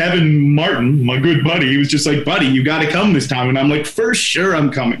 and Kevin Martin, my good buddy, he was just like, buddy, you got to come this time. And I'm like, for sure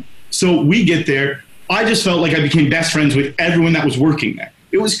I'm coming. So we get there. I just felt like I became best friends with everyone that was working there.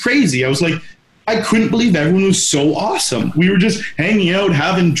 It was crazy. I was like, I couldn't believe everyone was so awesome. We were just hanging out,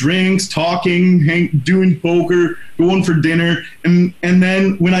 having drinks, talking, doing poker, going for dinner. And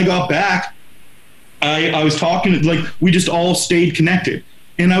then when I got back, I was talking, like, we just all stayed connected.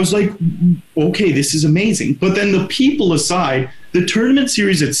 And I was like, okay, this is amazing. But then the people aside, the tournament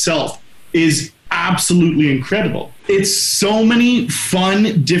series itself is absolutely incredible. It's so many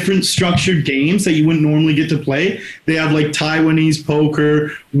fun, different structured games that you wouldn't normally get to play. They have like Taiwanese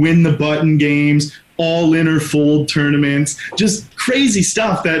poker, win the button games, all in or fold tournaments, just crazy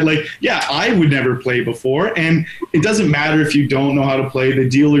stuff that, like, yeah, I would never play before. And it doesn't matter if you don't know how to play. The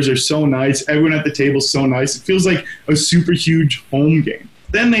dealers are so nice. Everyone at the table is so nice. It feels like a super huge home game.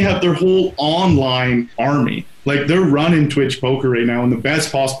 Then they have their whole online army. Like, they're running Twitch Poker right now in the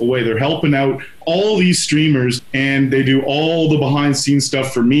best possible way. They're helping out all these streamers, and they do all the behind-the-scenes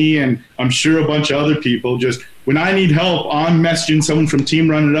stuff for me, and I'm sure a bunch of other people. Just when I need help, I'm messaging someone from Team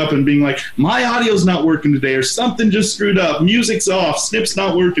Run It Up and being like, my audio's not working today, or something just screwed up, music's off, Snip's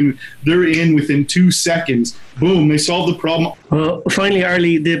not working. They're in within 2 seconds. Boom, they solve the problem. Well, finally,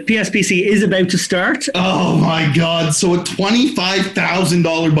 Arlie, the PSPC is about to start. Oh my God. So a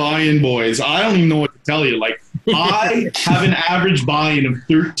 $25,000 buy-in, boys. I don't even know what to tell you. Like, I have an average buy-in of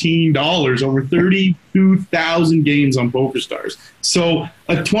 $13 over 32,000 games on PokerStars. So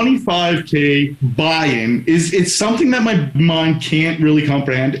a $25K buy-in it's something that my mind can't really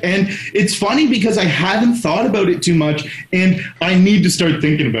comprehend. And it's funny because I haven't thought about it too much, and I need to start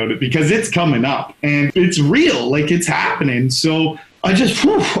thinking about it because it's coming up and it's real, like it's happening. So I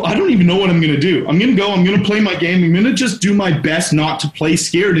don't even know what I'm going to do. I'm going to play my game. I'm going to just do my best not to play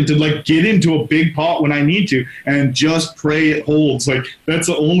scared and to, like, get into a big pot when I need to and just pray it holds. Like, that's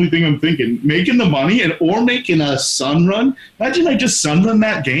the only thing I'm thinking. Making the money or making a sun run. Imagine I just sun run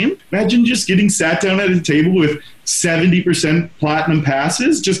that game. Imagine just getting sat down at a table with 70% platinum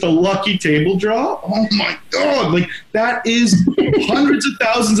passes, just a lucky table draw. Oh my God, like, that is hundreds of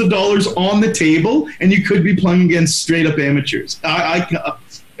thousands of dollars on the table, and you could be playing against straight up amateurs.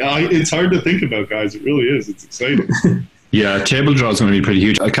 It's hard to think about, guys. It really is. It's exciting. Yeah, table draw is going to be pretty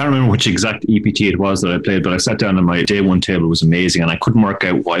huge. I can't remember which exact EPT it was that I played, but I sat down on my day one table. It was amazing, and I couldn't work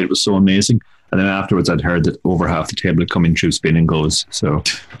out why it was so amazing. And then afterwards, I'd heard that over half the table had come in through spin and goes. So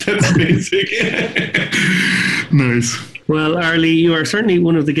that's amazing. Nice. Well, Arlie, you are certainly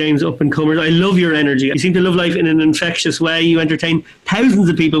one of the game's up-and-comers. I love your energy. You seem to love life in an infectious way. You entertain thousands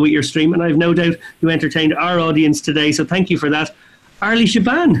of people with your stream, and I've no doubt you entertained our audience today. So thank you for that. Arlie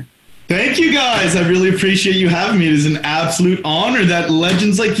Shaban. Thank you, guys. I really appreciate you having me. It is an absolute honor that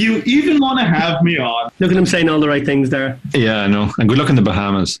legends like you even want to have me on. Look at him saying all the right things there. Yeah, I know. And good luck in the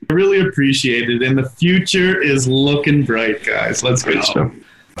Bahamas. I really appreciate it. And the future is looking bright, guys. Let's go.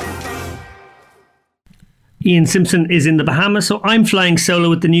 Ian Simpson is in the Bahamas, so I'm flying solo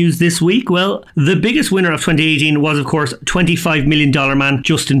with the news this week. Well, the biggest winner of 2018 was, of course, $25 million man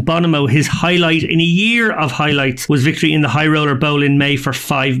Justin Bonomo. His highlight in a year of highlights was victory in the Highroller Bowl in May for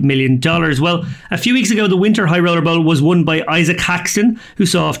 $5 million. Well, a few weeks ago, the Winter Highroller Bowl was won by Isaac Haxton, who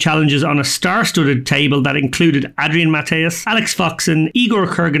saw off challenges on a star-studded table that included Adrian Mateus, Alex Foxen, Igor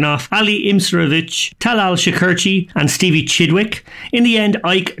Kurganov, Ali Imstrovic, Talal Shakurchi, and Stevie Chidwick. In the end,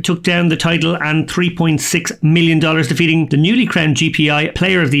 Ike took down the title and $3.6 million, defeating the newly crowned GPI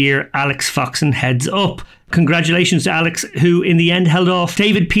Player of the Year, Alex Foxen, heads up. Congratulations to Alex, who in the end held off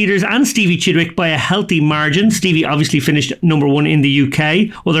David Peters and Stevie Chidwick by a healthy margin. Stevie obviously finished number one in the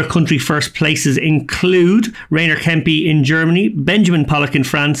UK. Other country first places include Rainer Kempe in Germany, Benjamin Pollock in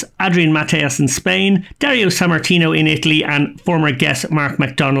France, Adrian Mateus in Spain, Dario Sammartino in Italy, and former guest Mark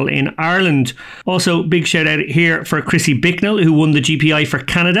McDonnell in Ireland. Also, big shout out here for Chrissy Bicknell, who won the GPI for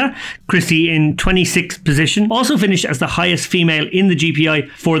Canada. Chrissy in 26th position also finished as the highest female in the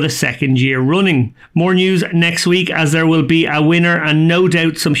GPI for the second year running. More news next week, as there will be a winner and no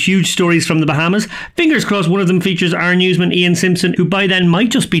doubt some huge stories from the Bahamas. Fingers crossed one of them features our newsman Ian Simpson, who by then might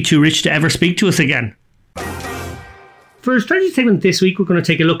just be too rich to ever speak to us again. For our strategy segment this week, we're going to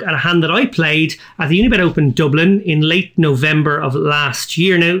take a look at a hand that I played at the Unibet Open Dublin in late November of last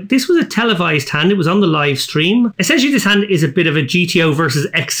year. Now, this was a televised hand. It was on the live stream. Essentially, this hand is a bit of a GTO versus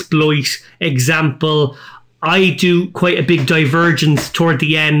exploit example. I do quite a big divergence toward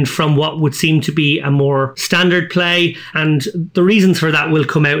the end from what would seem to be a more standard play, and the reasons for that will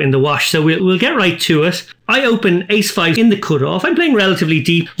come out in the wash. So we'll get right to it. I open ace-5 in the cutoff. I'm playing relatively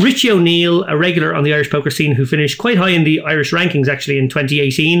deep. Richie O'Neill, a regular on the Irish poker scene who finished quite high in the Irish rankings actually in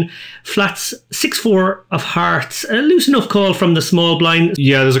 2018. Flats 6-4 of hearts. A loose enough call from the small blind.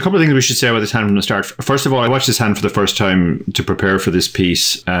 Yeah, there's a couple of things we should say about this hand from the start. First of all, I watched this hand for the first time to prepare for this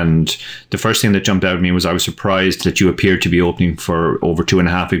piece, and the first thing that jumped out at me was I was surprised that you appeared to be opening for over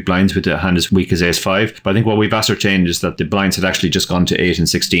 2.5 big blinds with a hand as weak as ace-5. But I think what we've ascertained is that the blinds had actually just gone to 8 and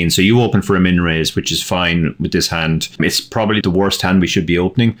 16. So you open for a min raise, which is fine with this hand. It's probably the worst hand we should be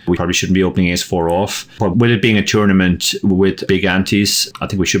opening. We probably shouldn't be opening ace-4 off. But with it being a tournament with big antes, I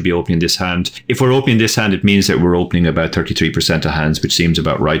think we should be opening this hand. If we're opening this hand, it means that we're opening about 33% of hands, which seems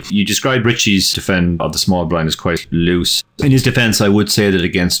about right. You described Richie's defend of the small blind as quite loose. In his defense, I would say that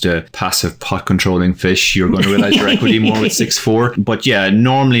against a passive pot controlling fish, you're going to realize your equity more with 6-4. But yeah,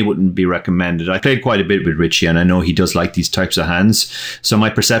 normally wouldn't be recommended. I played quite a bit with Richie, and I know he does like these types of hands. So my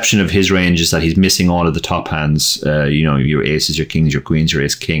perception of his range is that he's missing all of the top hands. Your aces, your kings, your queens, your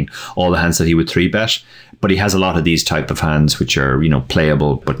ace king, all the hands that he would 3-bet. But he has a lot of these type of hands which are,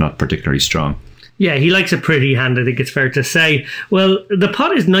 playable but not particularly strong. Yeah, he likes a pretty hand, I think it's fair to say. Well, the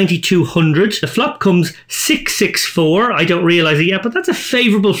pot is 9,200. The flop comes 6-6-4. I don't realise it yet, but that's a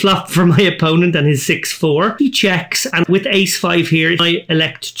favourable flop for my opponent and his 6-4. He checks, and with ace-5 here, I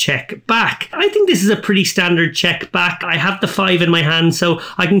elect check back. I think this is a pretty standard check back. I have the 5 in my hand, so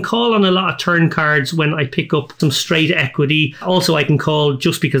I can call on a lot of turn cards when I pick up some straight equity. Also, I can call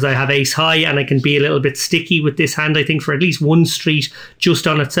just because I have ace-high, and I can be a little bit sticky with this hand, I think, for at least one street just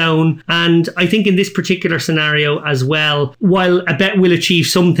on its own. And I think in this particular scenario as well, while a bet will achieve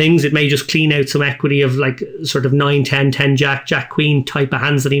some things, it may just clean out some equity of like sort of 9, 10, 10 jack, jack queen type of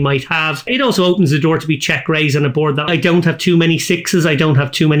hands that he might have. It also opens the door to be check raise on a board that I don't have too many 6s, I don't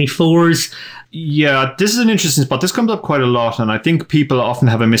have too many 4s. Yeah, this is an interesting spot. This comes up quite a lot, and I think people often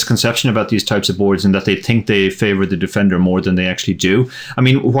have a misconception about these types of boards in that they think they favour the defender more than they actually do. I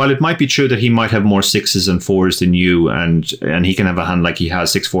mean, while it might be true that he might have more 6s and 4s than you, and he can have a hand like he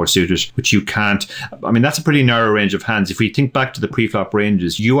has 6-4 suited, which you can't. I mean, that's a pretty narrow range of hands. If we think back to the pre-flop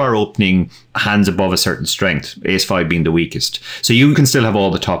ranges, you are opening hands above a certain strength, ace-5 being the weakest. So you can still have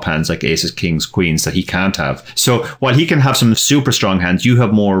all the top hands like aces, kings, queens that he can't have. So while he can have some super strong hands, you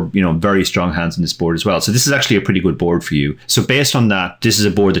have more, very strong hands in this board as well. So this is actually a pretty good board for you. So based on that, this is a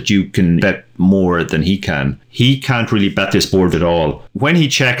board that you can bet more than he can. He can't really bet this board at all. When he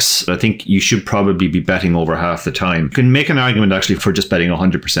checks, I think you should probably be betting over half the time. You can make an argument actually for just betting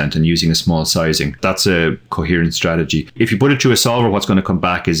 100% and using a small sizing. That's a coherent strategy. If you put it to a solver, what's going to come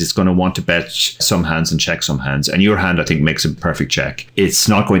back is it's going to want to bet some hands and check some hands. And your hand, I think, makes a perfect check. It's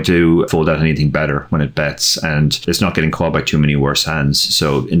not going to fold out anything better when it bets, and it's not getting called by too many worse hands.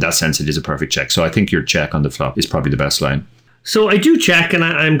 So in that sense, it is a perfect check. So I think your check on the flop is probably the best line. So I do check, and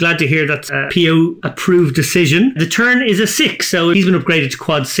I'm glad to hear that's a PO approved decision. The turn is a 6, so he's been upgraded to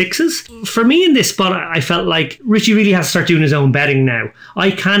quad 6s. For me in this spot, I felt like Richie really has to start doing his own betting now.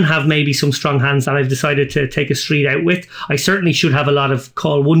 I can have maybe some strong hands that I've decided to take a street out with. I certainly should have a lot of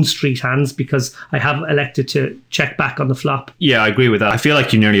call one street hands because I have elected to check back on the flop. Yeah, I agree with that. I feel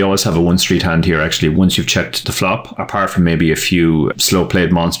like you nearly always have a one street hand here actually once you've checked the flop, apart from maybe a few slow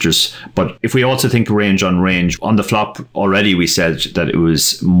played monsters. But if we also think range, on the flop already we said that it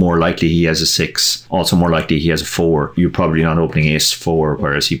was more likely he has a 6, also more likely he has a 4. You're probably not opening ace 4,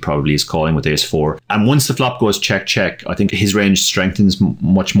 whereas he probably is calling with ace 4. And once the flop goes check check, I think his range strengthens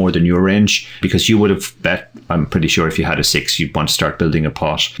much more than your range, because you would have bet, I'm pretty sure if you had a 6 you'd want to start building a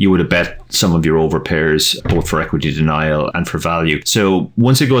pot. You would have bet some of your over pairs both for equity denial and for value. So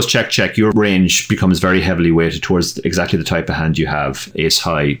once it goes check check, your range becomes very heavily weighted towards exactly the type of hand you have, ace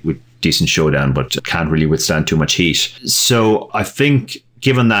high with decent showdown but can't really withstand too much heat. So I think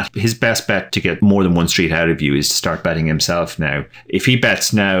given that, his best bet to get more than one street out of you is to start betting himself now. If he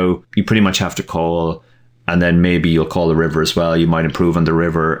bets now, you pretty much have to call, and then maybe you'll call the river as well. You might improve on the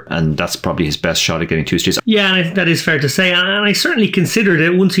river, and that's probably his best shot at getting 2 streets. Yeah, and I think that is fair to say. And I certainly considered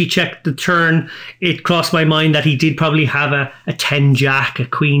it. Once he checked the turn, it crossed my mind that he did probably have a 10 jack, a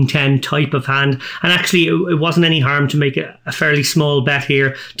queen 10 type of hand. And actually, it wasn't any harm to make a fairly small bet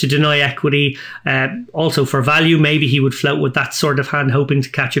here to deny equity. Also for value, maybe he would float with that sort of hand, hoping to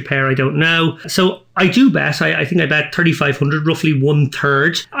catch a pair. I don't know. So I do bet. I think I bet 3,500, roughly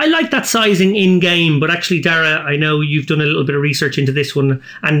 1/3. I like that sizing in game, but actually, Dara, I know you've done a little bit of research into this one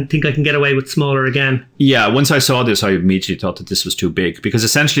and think I can get away with smaller again. Yeah, once I saw this, I immediately thought that this was too big, because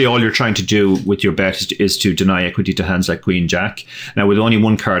essentially all you're trying to do with your bet is to deny equity to hands like Queen Jack. Now, with only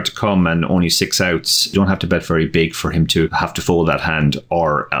one card to come and only 6 outs, you don't have to bet very big for him to have to fold that hand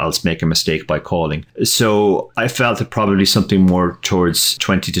or else make a mistake by calling. So I felt that probably something more towards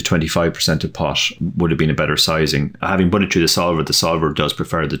 20 to 25% of pot would have been a better sizing. Having put it through the solver does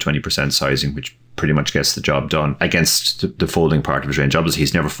prefer the 20% sizing, which pretty much gets the job done against the folding part of his range. Obviously,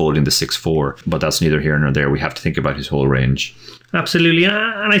 he's never folding the 6-4, but that's neither here nor there. We have to think about his whole range. Absolutely.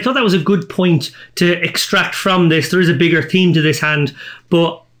 And I thought that was a good point to extract from this. There is a bigger theme to this hand,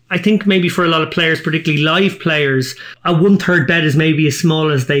 but I think maybe for a lot of players, particularly live players, a 1/3 bet is maybe as small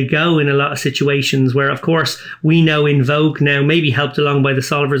as they go in a lot of situations where, of course, we know in vogue now, maybe helped along by the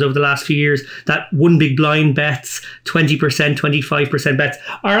solvers over the last few years, that one big blind bets, 20%, 25% bets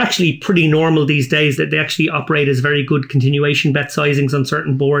are actually pretty normal these days, that they actually operate as very good continuation bet sizings on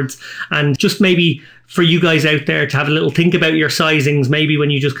certain boards. And just maybe for you guys out there to have a little think about your sizings, maybe when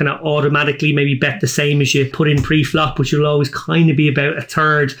you just kind of automatically maybe bet the same as you put in pre-flop, which will always kind of be about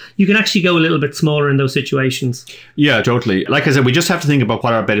 1/3, you can actually go a little bit smaller in those situations. Yeah, totally. Like I said, we just have to think about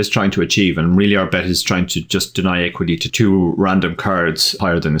what our bet is trying to achieve, and really our bet is trying to just deny equity to 2 random cards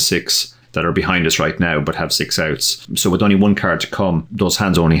higher than a 6 that are behind us right now but have 6 outs. So with only 1 card to come, those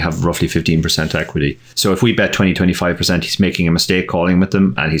hands only have roughly 15% equity. So if we bet 20-25%, he's making a mistake calling with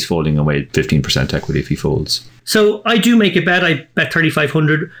them, and he's folding away 15% equity if he folds. So I do make a bet. I bet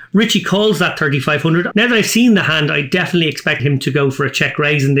 3,500. Richie calls that 3,500. Now that I've seen the hand, I definitely expect him to go for a check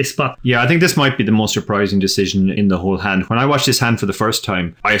raise in this spot. Yeah, I think this might be the most surprising decision in the whole hand. When I watched this hand for the first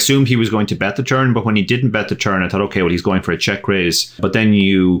time, I assumed he was going to bet the turn, but when he didn't bet the turn, I thought, okay, well, he's going for a check raise. But then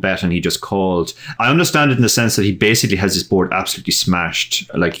you bet and he just called. I understand it in the sense that he basically has his board absolutely smashed.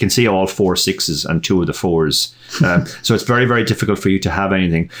 Like, you can see all 4 6s and 2 of the 4s. So it's very, very difficult for you to have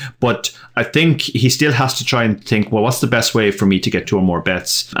anything. But I think he still has to try and think, well, what's the best way for me to get 2 or more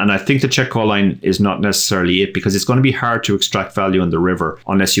bets? And I think the check call line is not necessarily it, because it's going to be hard to extract value on the river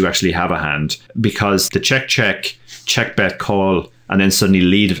unless you actually have a hand, because the check bet call and then suddenly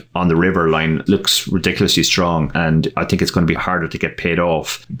lead on the river line looks ridiculously strong, and I think it's going to be harder to get paid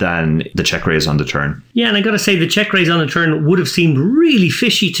off than the check raise on the turn. Yeah, and I got to say the check raise on the turn would have seemed really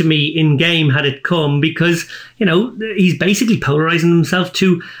fishy to me in game had it come, because, you know, he's basically polarizing himself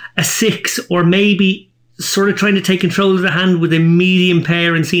to a 6, or maybe sort of trying to take control of the hand with a medium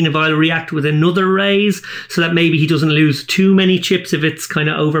pair and seeing if I'll react with another raise, so that maybe he doesn't lose too many chips if it's kind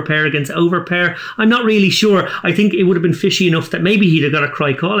of overpair against overpair. I'm not really sure. I think it would have been fishy enough that maybe he'd have got a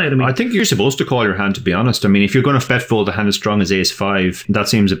cry call out of me. I think you're supposed to call your hand, to be honest. I mean, if you're going to bet fold a hand as strong as ace-5, that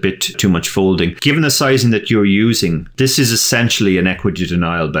seems a bit too much folding. Given the sizing that you're using, this is essentially an equity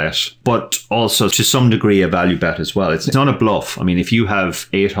denial bet, but also to some degree a value bet as well. It's not a bluff. I mean, if you have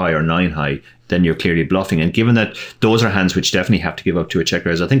 8 high or 9 high, then you're clearly bluffing. And given that those are hands which definitely have to give up to a check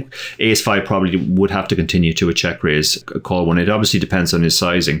raise, I think ace-5 probably would have to continue to a check raise call one. It obviously depends on his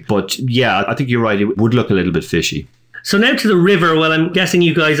sizing. But yeah, I think you're right. It would look a little bit fishy. So now to the river. Well, I'm guessing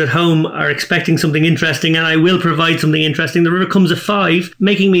you guys at home are expecting something interesting, and I will provide something interesting. The river comes a 5,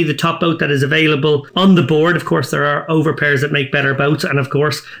 making me the top boat that is available on the board. Of course, there are overpairs that make better boats, and of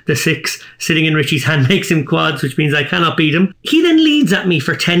course, the 6 sitting in Richie's hand makes him quads, which means I cannot beat him. He then leads at me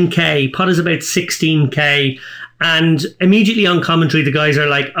for 10k. Pot is about 16k. And immediately on commentary, the guys are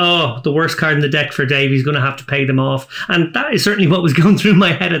like, oh, the worst card in the deck for Dave. He's going to have to pay them off. And that is certainly what was going through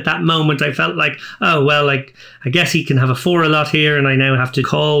my head at that moment. I felt like, oh, well, like, I guess he can have a 4 a lot here, and I now have to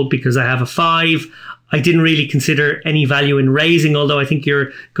call because I have a 5. I didn't really consider any value in raising, although I think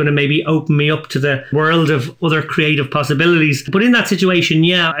you're going to maybe open me up to the world of other creative possibilities. But in that situation,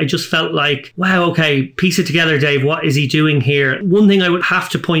 yeah, I just felt like, wow, okay, piece it together, Dave. What is he doing here? One thing I would have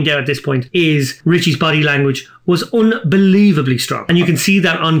to point out at this point is Richie's body language was unbelievably strong. And you can see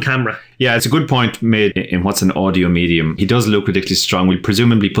that on camera. Yeah, it's a good point made in what's an audio medium. He does look ridiculously strong. We'll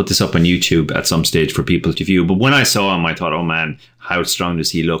presumably put this up on YouTube at some stage for people to view. But when I saw him, I thought, oh man, how strong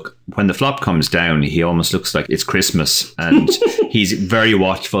does he look? When the flop comes down, he almost looks like it's Christmas. And he's very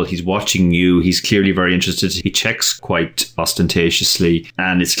watchful. He's watching you. He's clearly very interested. He checks quite ostentatiously.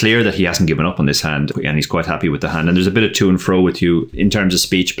 And it's clear that he hasn't given up on this hand. And he's quite happy with the hand. And there's a bit of to and fro with you in terms of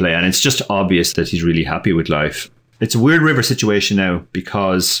speech play. And it's just obvious that he's really happy with life. It's a weird river situation now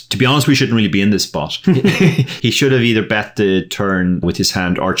because, to be honest, we shouldn't really be in this spot. He should have either bet the turn with his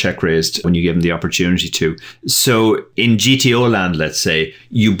hand or check raised when you give him the opportunity to. So in GTO land, let's say,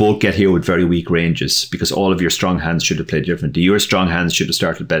 you both get here with very weak ranges because all of your strong hands should have played differently. Your strong hands should have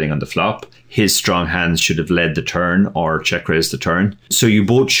started betting on the flop. His strong hands should have led the turn or check raised the turn. So you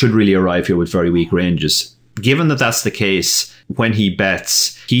both should really arrive here with very weak ranges. Given that that's the case, when he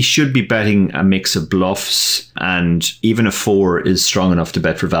bets, he should be betting a mix of bluffs, and even a 4 is strong enough to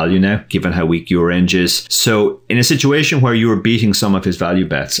bet for value now, given how weak your range is. So in a situation where you are beating some of his value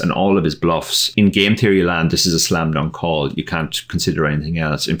bets and all of his bluffs, in game theory land, this is a slam dunk call. You can't consider anything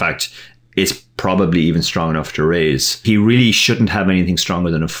else. In fact, it's probably even strong enough to raise. He really shouldn't have anything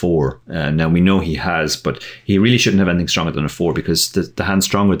stronger than a 4. Now we know he has, but he really shouldn't have anything stronger than a 4 because the hand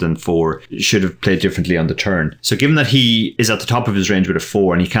stronger than 4 should have played differently on the turn. So given that he is at the top of his range with a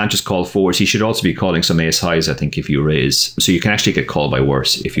 4 and he can't just call 4s, he should also be calling some ace highs, I think, if you raise. So you can actually get called by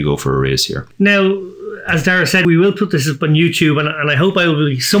worse if you go for a raise here. Now, as Dara said, we will put this up on YouTube, and I hope I will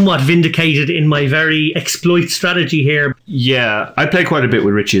be somewhat vindicated in my very exploit strategy here. Yeah, I play quite a bit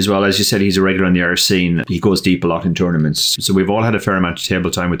with Richie as well. As you said, he's a regular on the Irish scene. He goes deep a lot in tournaments. So we've all had a fair amount of table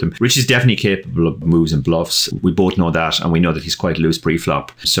time with him. Richie's definitely capable of moves and bluffs. We both know that, and we know that he's quite loose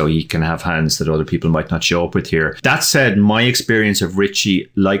pre-flop. So he can have hands that other people might not show up with here. That said, my experience of Richie,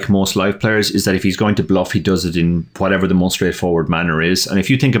 like most live players, is that if he's going to bluff, he does it in whatever the most straightforward manner is. And if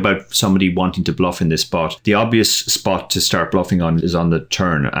you think about somebody wanting to bluff in this spot, the obvious spot to start bluffing on is on the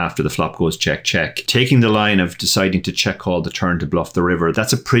turn after the flop goes check, check. Taking the line of deciding to check call the turn to bluff the river,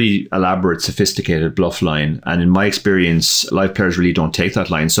 that's a pretty elaborate, sophisticated bluff line. And in my experience, live players really don't take that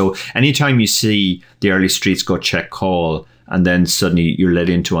line. So anytime you see the early streets go check call and then suddenly you're led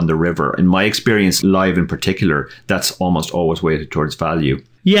into on the river, in my experience, live in particular, that's almost always weighted towards value.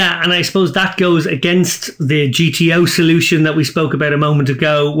 Yeah, and I suppose that goes against the GTO solution that we spoke about a moment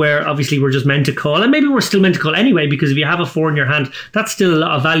ago, where obviously we're just meant to call, and maybe we're still meant to call anyway, because if you have a 4 in your hand, that's still a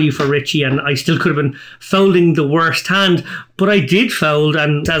lot of value for Richie, and I still could have been folding the worst hand, but I did fold,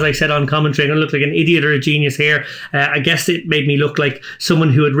 and as I said on commentary, I'm going to look like an idiot or a genius here. I guess it made me look like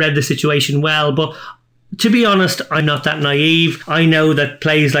someone who had read the situation well, but to be honest, I'm not that naive. I know that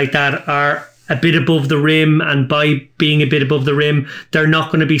plays like that are a bit above the rim, and by being a bit above the rim, they're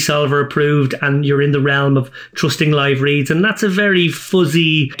not going to be solver approved, and you're in the realm of trusting live reads, and that's a very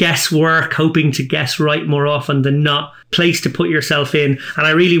fuzzy guesswork, hoping to guess right more often than not place to put yourself in. And I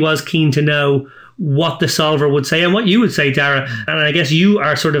really was keen to know what the solver would say and what you would say, Dara. And I guess you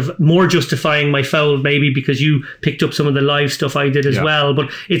are sort of more justifying my fold, maybe because you picked up some of the live stuff I did as well.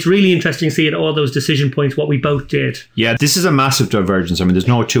 But it's really interesting to see at all those decision points what we both did. Yeah, this is a massive divergence. I mean, there's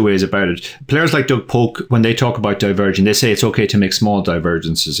no two ways about it. Players like Doug Polk, when they talk about diverging, they say it's okay to make small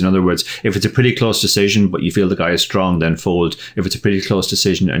divergences. In other words, if it's a pretty close decision but you feel the guy is strong, then fold. If it's a pretty close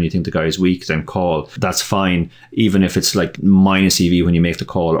decision and you think the guy is weak, then call. That's fine, even if it's like minus EV when you make the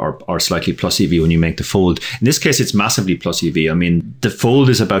call, or slightly plus EV when you make the fold. In this case, it's massively plus EV. I mean, the fold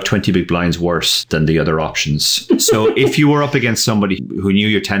is about 20 big blinds worse than the other options. So if you were up against somebody who knew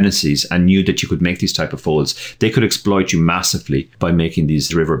your tendencies and knew that you could make these type of folds, they could exploit you massively by making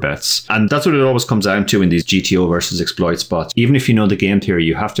these river bets. And that's what it always comes down to in these GTO versus exploit spots. Even if you know the game theory,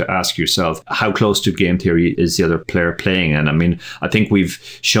 you have to ask yourself, how close to game theory is the other player playing? And I mean, I think we've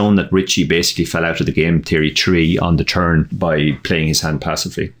shown that Richie basically fell out of the game theory tree on the turn by playing his hand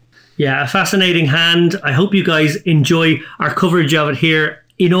passively. Yeah, a fascinating hand. I hope you guys enjoy our coverage of it here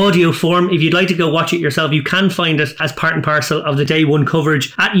in audio form. If you'd like to go watch it yourself, you can find it as part and parcel of the day one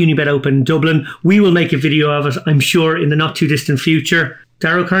coverage at Unibet Open Dublin. We will make a video of it, I'm sure, in the not too distant future.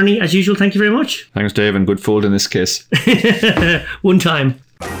 Dara Kearney, as usual, thank you very much. Thanks, Dave, and good fold in this case. One time.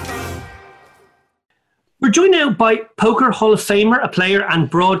 We're joined now by Poker Hall of Famer, a player and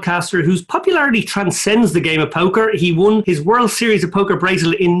broadcaster whose popularity transcends the game of poker. He won his World Series of Poker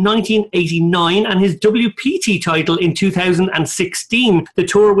bracelet in 1989 and his WPT title in 2016, the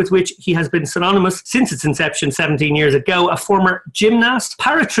tour with which he has been synonymous since its inception 17 years ago. A former gymnast,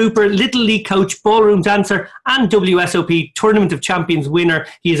 paratrooper, Little League coach, ballroom dancer, and WSOP Tournament of Champions winner.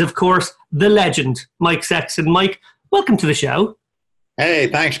 He is, of course, the legend, Mike Sexton. Mike, welcome to the show. Hey,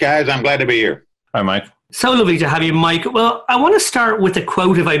 thanks, guys. I'm glad to be here. Hi, Mike. So lovely to have you, Mike. Well, I want to start with a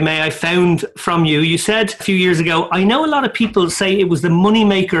quote, if I may, I found from you. You said a few years ago, I know a lot of people say it was the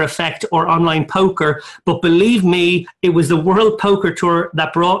moneymaker effect or online poker, but believe me, it was the World Poker Tour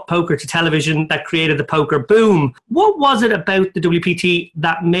that brought poker to television that created the poker boom. What was it about the WPT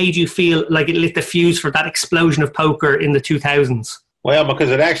that made you feel like it lit the fuse for that explosion of poker in the 2000s? Well, because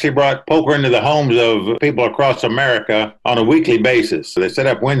it actually brought poker into the homes of people across America on a weekly basis. So they set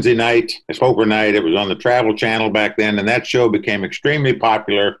up Wednesday night as poker night. It was on the Travel Channel back then, and that show became extremely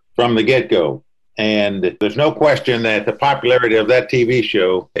popular from the get-go. And there's no question that the popularity of that TV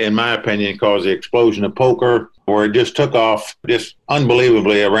show, in my opinion, caused the explosion of poker, where it just took off just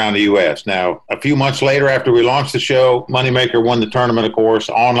unbelievably around the U.S. Now, a few months later, after we launched the show, Moneymaker won the tournament, of course.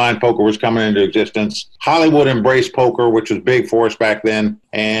 Online poker was coming into existence. Hollywood embraced poker, which was big for us back then.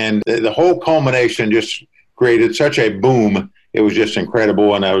 And the whole culmination just created such a boom. It was just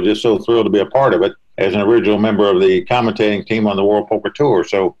incredible, and I was just so thrilled to be a part of it as an original member of the commentating team on the World Poker Tour.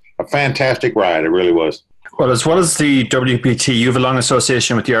 So a fantastic ride, it really was. Well, as well as the WPT, you have a long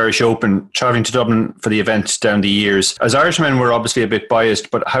association with the Irish Open, travelling to Dublin for the event down the years. As Irishmen, we're obviously a bit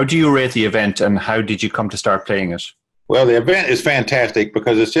biased, but how do you rate the event and how did you come to start playing it? Well, the event is fantastic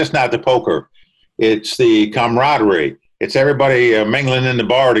because it's just not the poker. It's the camaraderie. It's everybody mingling in the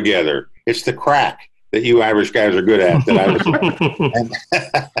bar together. It's the crack that you Irish guys are good at.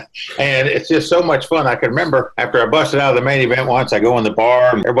 And it's just so much fun. I can remember after I busted out of the main event once, I go in the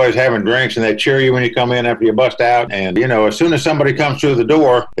bar and everybody's having drinks and they cheer you when you come in after you bust out. And, as soon as somebody comes through the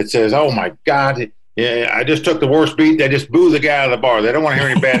door, it says, oh, my God, yeah, I just took the worst beat. They just boo the guy out of the bar. They don't want to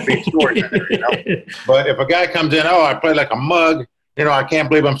hear any bad beat stories in there, But if a guy comes in, I played like a mug. I can't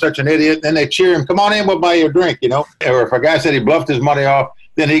believe I'm such an idiot. Then they cheer him, come on in, we'll buy you a drink, Or if a guy said he bluffed his money off,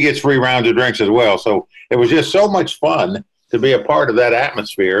 then he gets free rounds of drinks as well. So it was just so much fun to be a part of that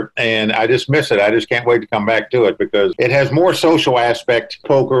atmosphere, and I just miss it. I just can't wait to come back to it because it has more social aspect,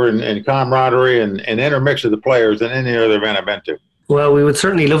 poker and camaraderie and intermix of the players than any other event I've been to. Well, we would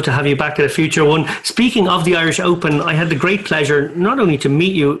certainly love to have you back at a future one. Speaking of the Irish Open, I had the great pleasure not only to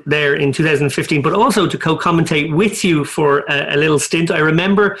meet you there in 2015, but also to co-commentate with you for a little stint. I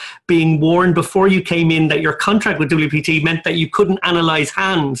remember being warned before you came in that your contract with WPT meant that you couldn't analyse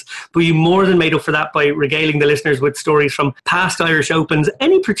hands, but you more than made up for that by regaling the listeners with stories from past Irish Opens.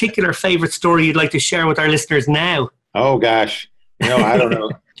 Any particular favourite story you'd like to share with our listeners now? Oh, gosh. I don't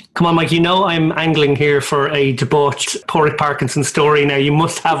know. Come on, Mike, I'm angling here for a debauched Porrick Parkinson story now. You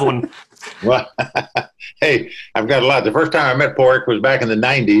must have one. Well, hey, I've got a lot. The first time I met Porrick was back in the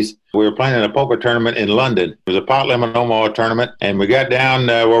 90s. We were playing in a poker tournament in London. It was a pot limit Omaha tournament, and we got down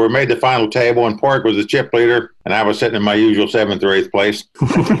where we made the final table, and Porrick was the chip leader, and I was sitting in my usual 7th or 8th place.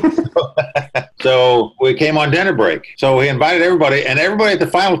 So we came on dinner break. So he invited everybody, and everybody at the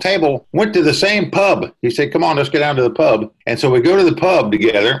final table went to the same pub. He said, come on, let's get down to the pub. And so we go to the pub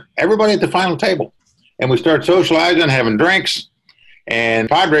together, everybody at the final table, and we start socializing, having drinks. And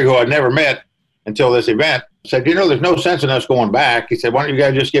Padre, who I'd never met until this event, said, there's no sense in us going back. He said, why don't you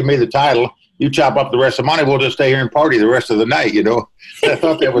guys just give me the title? You chop up the rest of the money. We'll just stay here and party the rest of the night, I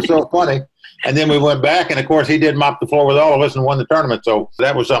thought that was so funny. And then we went back, and, of course, he did mop the floor with all of us and won the tournament. So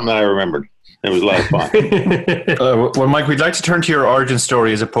that was something that I remembered. It was a lot of fun. Well, Mike, we'd like to turn to your origin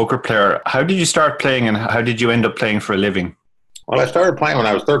story as a poker player. How did you start playing, and how did you end up playing for a living? Well, I started playing when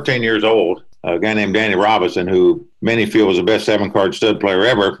I was 13 years old. A guy named Danny Robinson, who many feel was the best 7-card stud player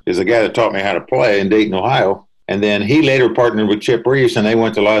ever, is the guy that taught me how to play in Dayton, Ohio. And then he later partnered with Chip Reese, and they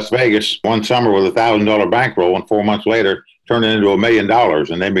went to Las Vegas one summer with a $1,000 bankroll, and 4 months later turned it into $1 million.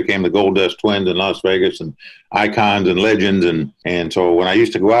 And they became the Gold Dust Twins in Las Vegas and icons and legends. And so when I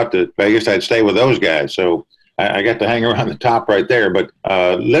used to go out to Vegas, I'd stay with those guys. So I got to hang around the top right there. But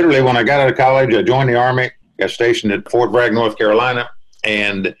literally when I got out of college, I joined the Army, got stationed at Fort Bragg, North Carolina.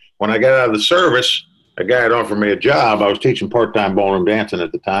 And when I got out of the service, a guy had offered me a job. I was teaching part-time ballroom dancing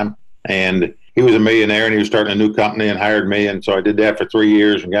at the time. And he was a millionaire, and he was starting a new company and hired me. And so I did that for 3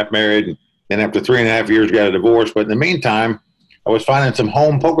 years and got married. And then after 3.5 years, got a divorce. But in the meantime, I was finding some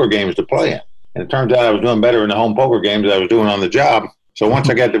home poker games to play in. And it turns out I was doing better in the home poker games than I was doing on the job. So once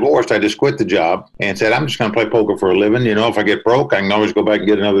I got divorced, I just quit the job and said, I'm just going to play poker for a living. If I get broke, I can always go back and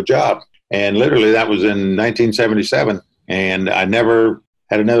get another job. And literally that was in 1977. And I never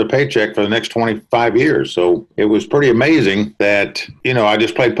had another paycheck for the next 25 years. So it was pretty amazing that, I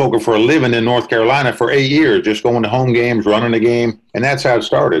just played poker for a living in North Carolina for 8 years, just going to home games, running the game. And that's how it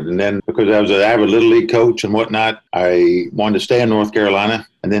started. And then because I was an avid Little League coach and whatnot, I wanted to stay in North Carolina.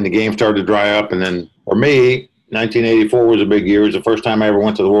 And then the game started to dry up. And then for me, 1984 was a big year. It was the first time I ever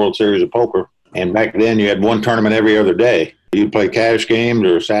went to the World Series of Poker. And back then you had one tournament every other day. You'd play cash games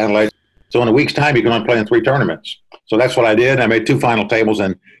or satellite. So in a week's time, you can only play in 3 tournaments. So that's what I did. I made 2 final tables.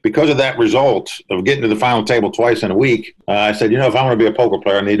 And because of that result of getting to the final table twice in a week, I said, if I want to be a poker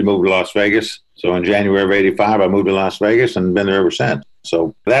player, I need to move to Las Vegas. So in January of 85, I moved to Las Vegas and been there ever since.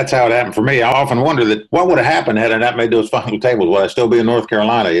 So that's how it happened for me. I often wonder that what would have happened had I not made those final tables? Would I still be in North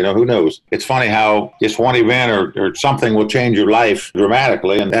Carolina? Who knows? It's funny how just one event or something will change your life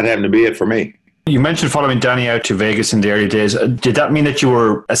dramatically. And that happened to be it for me. You mentioned following Danny out to Vegas in the early days. Did that mean that you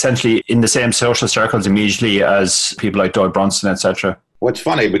were essentially in the same social circles immediately as people like Doyle Brunson, etc.? What's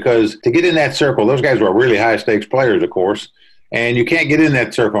funny, because to get in that circle, those guys were really high-stakes players, of course, and you can't get in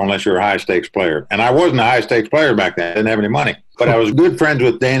that circle unless you're a high-stakes player. And I wasn't a high-stakes player back then. I didn't have any money. But I was good friends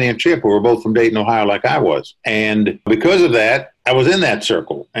with Danny and Chip, who were both from Dayton, Ohio, like I was. And because of that, I was in that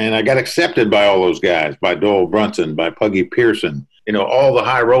circle, and I got accepted by all those guys, by Doyle Brunson, by Puggy Pearson, all the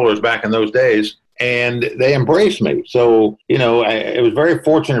high rollers back in those days. and they embraced me. So, it was very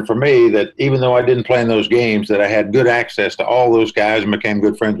fortunate for me that even though I didn't play in those games, that I had good access to all those guys and became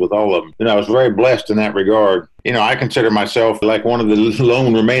good friends with all of them. I was very blessed in that regard. I consider myself like one of the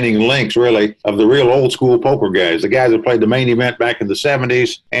lone remaining links, really, of the real old school poker guys, the guys that played the main event back in the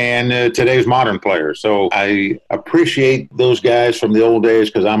 70s and today's modern players. So I appreciate those guys from the old days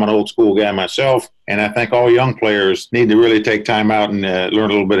because I'm an old school guy myself. And I think all young players need to really take time out and learn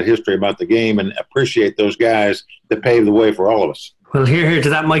a little bit of history about the game and appreciate those guys that paved the way for all of us. Well, here to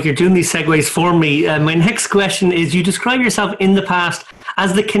that, Mike. You're doing these segues for me. My next question is, you describe yourself in the past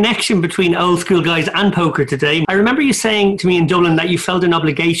as the connection between old school guys and poker today. I remember you saying to me in Dublin that you felt an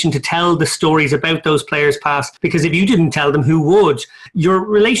obligation to tell the stories about those players past, because if you didn't tell them, who would? Your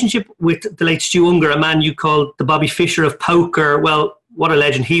relationship with the late Stu Unger, a man you called the Bobby Fischer of poker, well, what a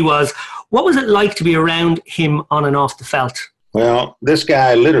legend he was. What was it like to be around him on and off the felt? Well, this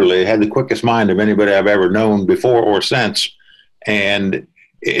guy literally had the quickest mind of anybody I've ever known before or since. And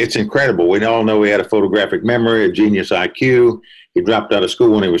it's incredible. We all know he had a photographic memory, a genius IQ. He dropped out of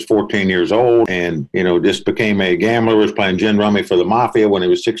school when he was 14 years old and, just became a gambler, was playing gin rummy for the mafia when he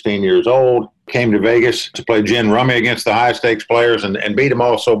was 16 years old. Came to Vegas to play gin rummy against the high-stakes players and beat them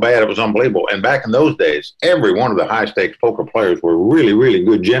all so bad it was unbelievable. And back in those days, every one of the high-stakes poker players were really, really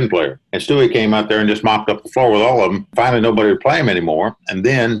good gin players. And Stewie came out there and just mopped up the floor with all of them. Finally, nobody would play him anymore. And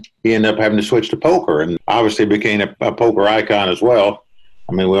then he ended up having to switch to poker and obviously became a poker icon as well.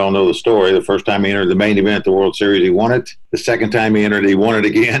 I mean, we all know the story. The first time he entered the main event of the World Series, he won it. The second time he entered, he won it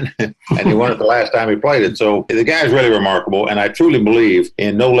again. And he won it the last time he played it. So the guy's really remarkable. And I truly believe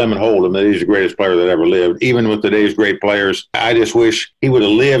in No Limit Hold'em that he's the greatest player that ever lived. Even with today's great players, I just wish he would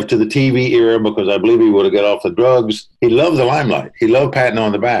have lived to the TV era because I believe he would have got off the drugs. He loved the limelight. He loved patting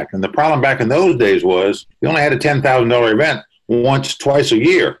on the back. And the problem back in those days was you only had a $10,000 event twice a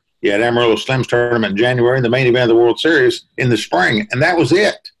year. You had Amarillo Slim's tournament in January and the main event of the World Series in the spring, and that was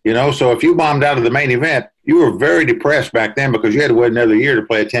it. So if you bombed out of the main event, you were very depressed back then because you had to wait another year to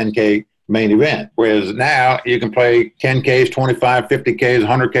play a 10K main event. Whereas now you can play 10Ks, 25, 50Ks,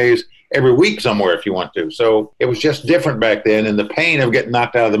 100Ks every week somewhere if you want to. So it was just different back then, and the pain of getting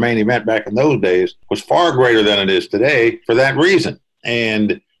knocked out of the main event back in those days was far greater than it is today for that reason.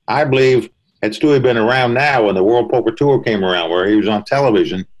 And I believe had Stewie been around now when the World Poker Tour came around where he was on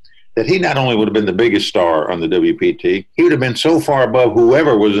television, that he not only would have been the biggest star on the WPT, he would have been so far above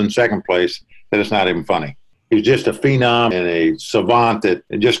whoever was in second place that it's not even funny. He's just a phenom and a savant that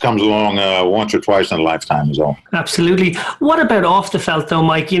it just comes along once or twice in a lifetime is all. Absolutely. What about off the felt though,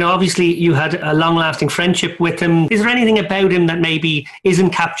 Mike? Obviously you had a long-lasting friendship with him. Is there anything about him that maybe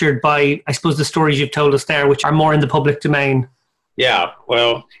isn't captured by, I suppose, the stories you've told us there, which are more in the public domain? Yeah,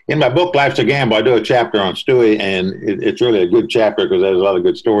 well, in my book, Life's a Gamble, I do a chapter on Stewie, and it's really a good chapter because there's a lot of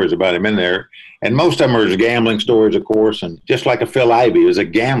good stories about him in there. And most of them are his gambling stories, of course, and just like a Phil Ivey was a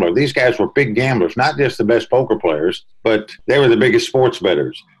gambler. These guys were big gamblers, not just the best poker players, but they were the biggest sports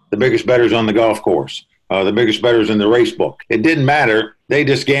bettors, the biggest bettors on the golf course, the biggest bettors in the race book. It didn't matter. They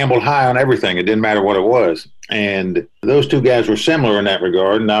just gambled high on everything. It didn't matter what it was. And those two guys were similar in that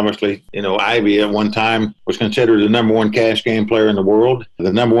regard. And obviously, Ivey at one time was considered the number one cash game player in the world,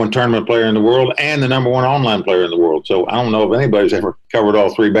 the number one tournament player in the world, and the number one online player in the world. So I don't know if anybody's ever covered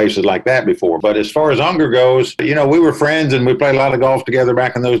all three bases like that before. But as far as Unger goes, we were friends and we played a lot of golf together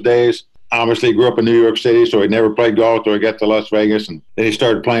back in those days. Obviously, he grew up in New York City, so he never played golf till he got to Las Vegas, and then he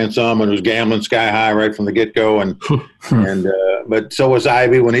started playing some and was gambling sky high right from the get-go. But so was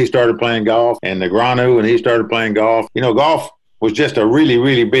Ivey when he started playing golf, and Negranu when he started playing golf. Golf was just a really,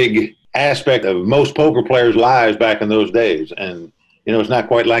 really big aspect of most poker players' lives back in those days. And it's not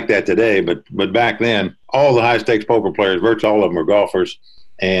quite like that today, but back then, all the high-stakes poker players, virtually all of them were golfers,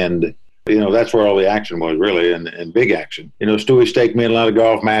 and that's where all the action was, really, and big action. Stewie staked me in a lot of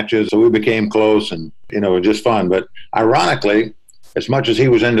golf matches, so we became close, and, it was just fun. But ironically, as much as he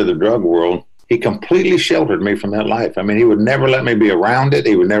was into the drug world, he completely sheltered me from that life. I mean, he would never let me be around it.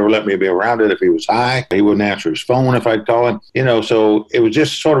 He would never let me be around it if he was high. He wouldn't answer his phone if I'd call him. So it was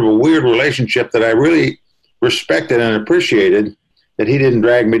just sort of a weird relationship that I really respected and appreciated, that he didn't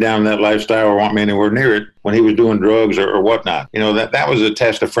drag me down that lifestyle or want me anywhere near it when he was doing drugs or whatnot. That was a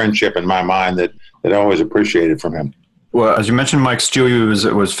test of friendship in my mind that I always appreciated from him. Well, as you mentioned, Mike,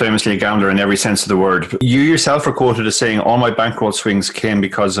 Stewie was famously a gambler in every sense of the word. You yourself are quoted as saying, all my bankroll swings came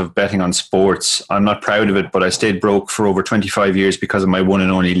because of betting on sports. I'm not proud of it, but I stayed broke for over 25 years because of my one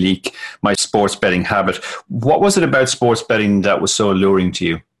and only leak, my sports betting habit. What was it about sports betting that was so alluring to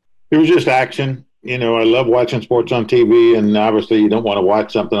you? It was just action. I love watching sports on TV, and obviously you don't want to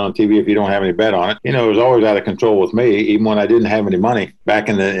watch something on TV if you don't have any bet on it. It was always out of control with me, even when I didn't have any money. Back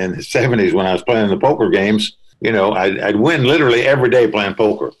in the 70s when I was playing the poker games, I'd win literally every day playing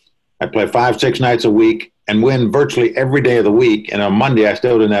poker. I'd play 5-6 nights a week and win virtually every day of the week. And on Monday, I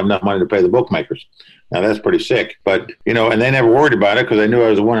still didn't have enough money to pay the bookmakers. Now, that's pretty sick. But, and they never worried about it because they knew I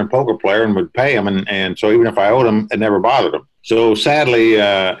was a winning poker player and would pay them. And so even if I owed them, it never bothered them. So sadly,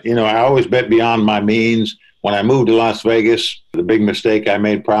 I always bet beyond my means. When I moved to Las Vegas, the big mistake I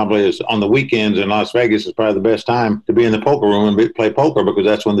made probably is on the weekends in Las Vegas is probably the best time to be in the poker room and play poker because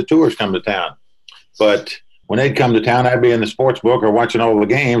that's when the tours come to town. But when they'd come to town, I'd be in the sports book or watching all the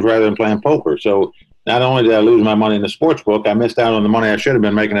games rather than playing poker. So not only did I lose my money in the sports book, I missed out on the money I should have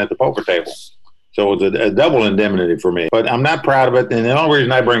been making at the poker table. So it was a double indemnity for me. But I'm not proud of it. And the only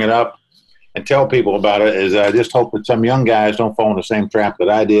reason I bring it up and tell people about it is I just hope that some young guys don't fall in the same trap that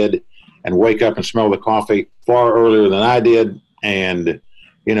I did and wake up and smell the coffee far earlier than I did. And,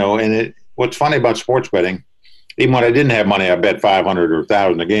 what's funny about sports betting, even when I didn't have money, I bet 500 or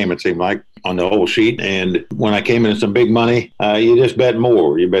 1,000 a game, it seemed like, on the whole sheet. And when I came into some big money, you just bet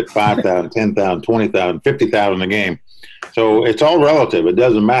more. You bet 5,000, 10,000, 20,000, 50,000 a game. So it's all relative. It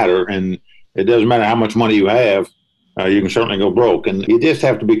doesn't matter. And it doesn't matter how much money you have. You can certainly go broke. And you just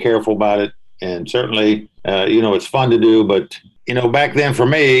have to be careful about it. And certainly, it's fun to do. But, back then for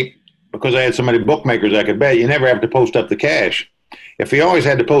me, because I had so many bookmakers I could bet, you never have to post up the cash. If you always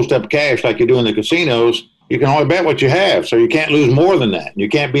had to post up cash like you do in the casinos, you can only bet what you have. So you can't lose more than that. You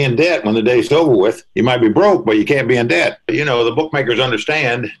can't be in debt when the day's over with. You might be broke, but you can't be in debt. The bookmakers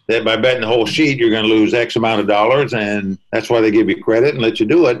understand that by betting the whole sheet, you're going to lose X amount of dollars. And that's why they give you credit and let you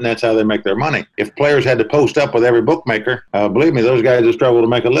do it. And that's how they make their money. If players had to post up with every bookmaker, believe me, those guys just struggle to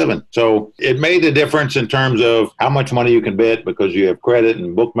make a living. So it made a difference in terms of how much money you can bet because you have credit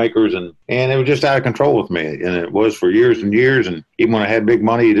and bookmakers. And it was just out of control with me. And it was for years and years. And even when I had big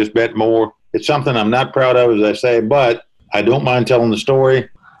money, you just bet more. It's something I'm not proud of, as I say, but I don't mind telling the story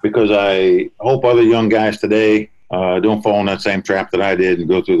because I hope other young guys today don't fall in that same trap that I did and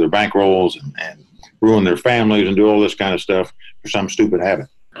go through their bankrolls and ruin their families and do all this kind of stuff for some stupid habit.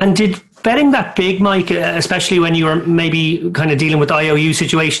 And did betting that big, Mike, especially when you were maybe kind of dealing with IOU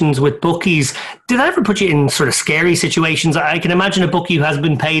situations with bookies, did that ever put you in sort of scary situations? I can imagine a bookie who hasn't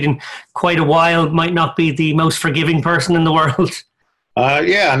been paid in quite a while might not be the most forgiving person in the world.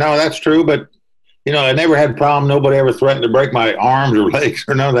 Yeah, no, that's true. But, I never had a problem. Nobody ever threatened to break my arms or legs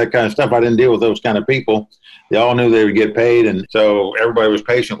or none of that kind of stuff. I didn't deal with those kind of people. They all knew they would get paid. And so everybody was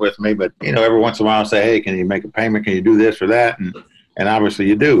patient with me. But, every once in a while I'll say, hey, can you make a payment? Can you do this or that? And obviously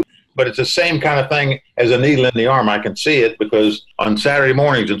you do. But it's the same kind of thing as a needle in the arm. I can see it because on Saturday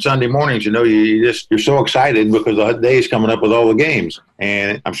mornings and Sunday mornings, you're so excited because the day's coming up with all the games.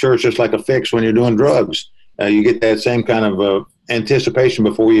 And I'm sure it's just like a fix when you're doing drugs. You get that same kind of anticipation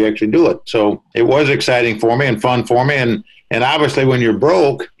before you actually do it. So it was exciting for me and fun for me. And obviously when you're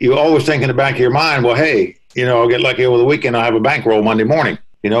broke, you always think in the back of your mind, well, hey, I'll get lucky over the weekend. I'll have a bankroll Monday morning,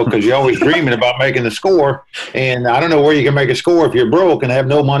 because you're always dreaming about making the score. And I don't know where you can make a score if you're broke and have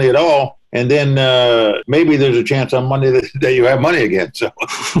no money at all. And then maybe there's a chance on Monday that you have money again. So,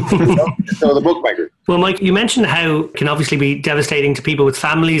 so the bookmaker. Well, Mike, you mentioned how it can obviously be devastating to people with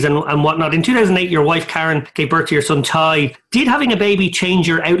families and whatnot. In 2008, your wife, Karen, gave birth to your son, Ty. Did having a baby change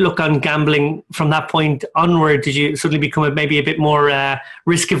your outlook on gambling from that point onward? Did you suddenly become maybe a bit more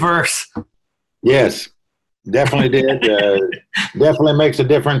risk averse? Yes. Definitely did. Definitely makes a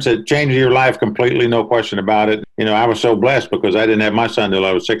difference. It changes your life completely, no question about it. I was so blessed because I didn't have my son until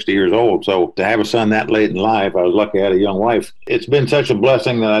I was 60 years old. So to have a son that late in life, I was lucky I had a young wife. It's been such a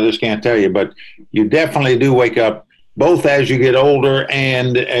blessing that I just can't tell you. But you definitely do wake up, both as you get older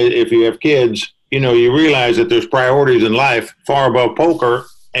and if you have kids, you realize that there's priorities in life far above poker.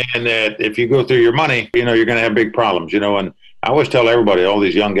 And that if you go through your money, you're going to have big problems, And I always tell everybody, all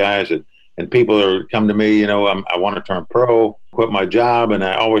these young guys that, and people that come to me, I want to turn pro, quit my job, and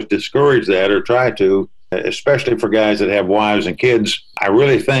I always discourage that or try to, especially for guys that have wives and kids. I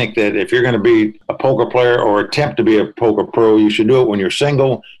really think that if you're going to be a poker player or attempt to be a poker pro, you should do it when you're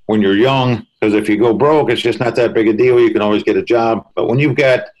single, when you're young, because if you go broke, it's just not that big a deal. You can always get a job. But when you've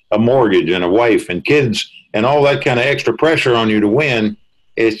got a mortgage and a wife and kids and all that kind of extra pressure on you to win,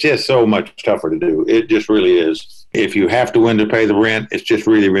 it's just so much tougher to do. It just really is. If you have to win to pay the rent, it's just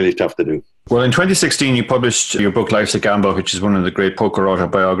really, really tough to do. Well, in 2016, you published your book, Life's a Gamble, which is one of the great poker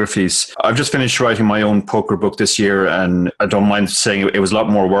autobiographies. I've just finished writing my own poker book this year, and I don't mind saying it was a lot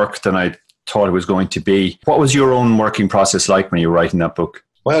more work than I thought it was going to be. What was your own working process like when you were writing that book?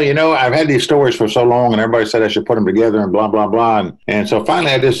 Well, I've had these stories for so long, and everybody said I should put them together and blah, blah, blah. And so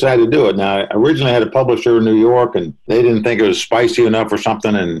finally I decided to do it. Now, I originally had a publisher in New York, and they didn't think it was spicy enough or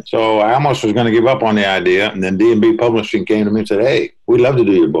something. And so I almost was going to give up on the idea. And then D&B Publishing came to me and said, hey, we'd love to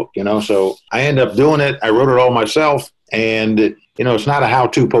do your book, So I ended up doing it. I wrote it all myself. And, it's not a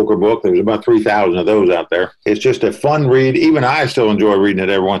how-to poker book. There's about 3,000 of those out there. It's just a fun read. Even I still enjoy reading it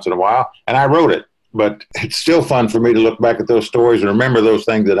every once in a while. And I wrote it. But it's still fun for me to look back at those stories and remember those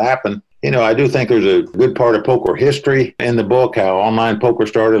things that happened. I do think there's a good part of poker history in the book, how online poker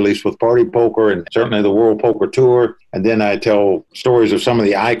started, at least with Party Poker and certainly the World Poker Tour. And then I tell stories of some of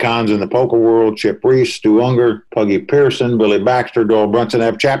the icons in the poker world, Chip Reese, Stu Unger, Puggy Pearson, Billy Baxter, Doyle Brunson. I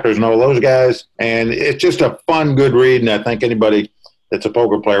have chapters and all those guys. And it's just a fun, good read, and I think anybody that's a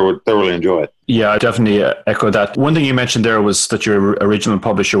poker player would thoroughly enjoy it. Yeah, I definitely echo that. One thing you mentioned there was that your original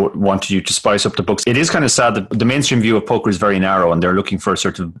publisher wanted you to spice up the books. It is kind of sad that the mainstream view of poker is very narrow and they're looking for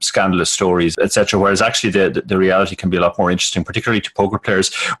sort of scandalous stories, etc., whereas actually the reality can be a lot more interesting, particularly to poker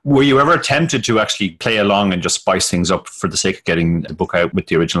players. Were you ever tempted to actually play along and just spice things up for the sake of getting the book out with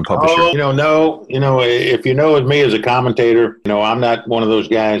the original publisher? Oh, no. If you know me as a commentator, I'm not one of those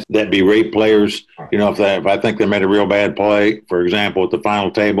guys that berate players. If I think they made a real bad play, for example, at the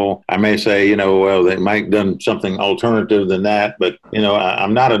final table, I may say, well, they might have done something alternative than that. But,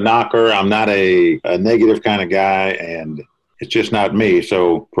 I'm not a knocker. I'm not a negative kind of guy. And it's just not me.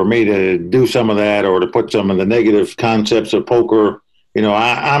 So for me to do some of that or to put some of the negative concepts of poker,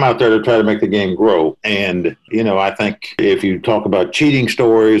 I'm out there to try to make the game grow. And, I think if you talk about cheating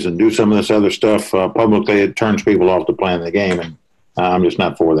stories and do some of this other stuff publicly, it turns people off to playing the game. And I'm just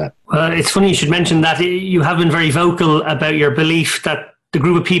not for that. Well, it's funny you should mention that. You have been very vocal about your belief that the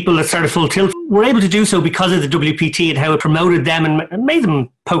group of people that started Full Tilt were able to do so because of the WPT and how it promoted them and made them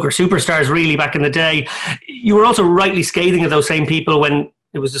poker superstars really back in the day. You were also rightly scathing of those same people when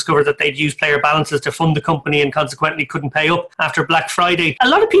it was discovered that they'd used player balances to fund the company and consequently couldn't pay up after Black Friday. A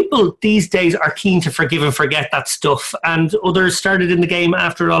lot of people these days are keen to forgive and forget that stuff, and others started in the game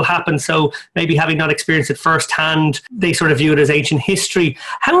after it all happened, so maybe having not experienced it firsthand, they sort of view it as ancient history.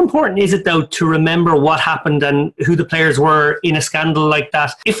 How important is it, though, to remember what happened and who the players were in a scandal like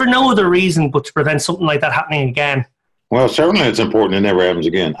that, if for no other reason but to prevent something like that happening again? Well, certainly it's important it never happens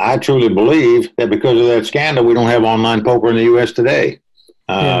again. I truly believe that because of that scandal, we don't have online poker in the U.S. today.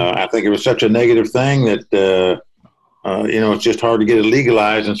 I think it was such a negative thing that, it's just hard to get it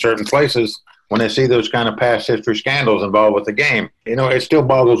legalized in certain places when they see those kind of past history scandals involved with the game. It still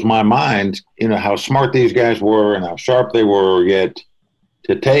boggles my mind, how smart these guys were and how sharp they were, yet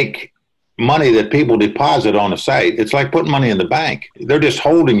to take money that people deposit on a site, it's like putting money in the bank. They're just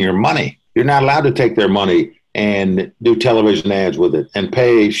holding your money. You're not allowed to take their money and do television ads with it and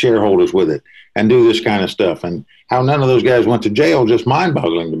pay shareholders with it and do this kind of stuff. And how none of those guys went to jail, just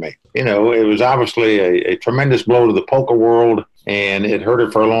mind-boggling to me. It was obviously a tremendous blow to the poker world, and it hurt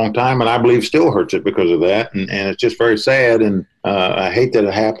it for a long time, and I believe still hurts it because of that. And it's just very sad, and I hate that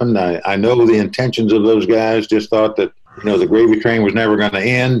it happened. I know the intentions of those guys, just thought that, the gravy train was never going to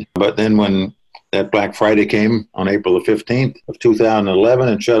end. But then when that Black Friday came on April the 15th of 2011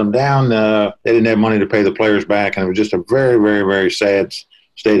 and shut them down, they didn't have money to pay the players back, and it was just a very, very, very sad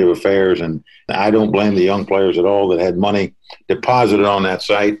state of affairs. And I don't blame the young players at all that had money deposited on that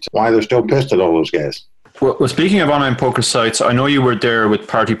site. Why they're still pissed at all those guys. Well, speaking of online poker sites, I know you were there with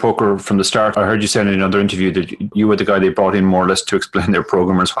Party Poker from the start. I heard you say in another interview that you were the guy they brought in more or less to explain their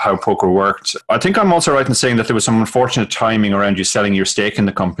programmers how poker worked. I think I'm also right in saying that there was some unfortunate timing around you selling your stake in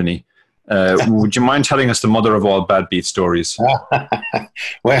the company. Would you mind telling us the mother of all bad beat stories?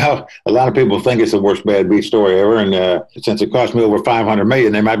 Well, a lot of people think it's the worst bad beat story ever, and since it cost me over $500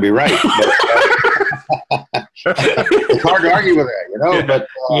 million, they might be right. But, it's hard to argue with that, But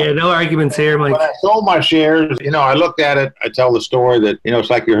no arguments here, Mike. When I sold my shares, I looked at it. I tell the story that it's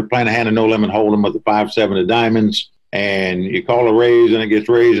like you're playing a hand of no limit hold'em with the 5-7 of diamonds, and you call a raise, and it gets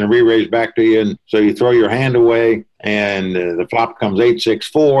raised and re-raised back to you, and so you throw your hand away. And the flop comes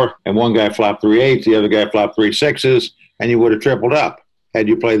 8-6-4, and one guy flopped 3 8s, the other guy flopped 3 6s, and you would have tripled up had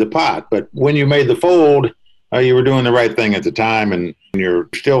you played the pot. But when you made the fold, you were doing the right thing at the time, and you're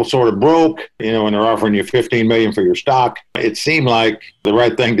still sort of broke, and they're offering you $15 million for your stock. It seemed like the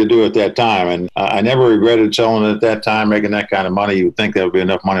right thing to do at that time, and I never regretted selling it at that time, making that kind of money. You would think that would be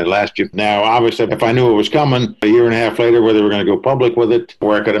enough money to last you. Now, obviously, if I knew it was coming a year and a half later, where they were going to go public with it,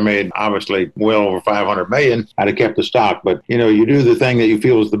 where I could have made, obviously, well over $500 million, I'd have kept the stock. But, you do the thing that you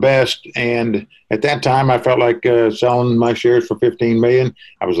feel is the best, and at that time, I felt like selling my shares for $15 million.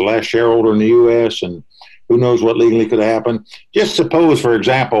 I was the last shareholder in the U.S., and who knows what legally could have happened. Just suppose, for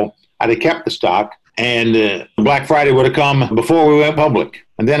example, I'd have kept the stock And Black Friday would have come before we went public.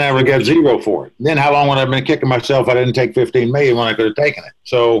 And then I would have got zero for it. Then how long would I have been kicking myself I didn't take $15 million when I could have taken it?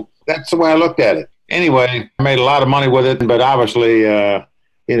 So that's the way I looked at it. Anyway, I made a lot of money with it, but obviously,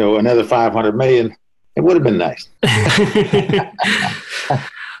 another $500 million, it would have been nice.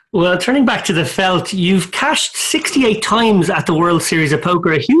 Well, turning back to the felt, you've cashed 68 times at the World Series of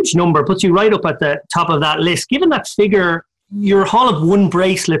Poker, a huge number, puts you right up at the top of that list. Given that figure, your haul of one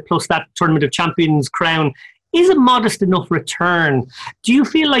bracelet plus that Tournament of Champions crown is a modest enough return. Do you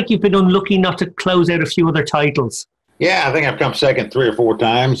feel like you've been unlucky not to close out a few other titles? Yeah, I think I've come second 3 or 4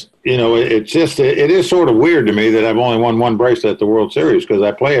 times. It is sort of weird to me that I've only won one bracelet at the World Series because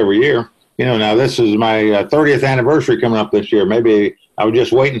I play every year. Now this is my 30th anniversary coming up this year. Maybe I was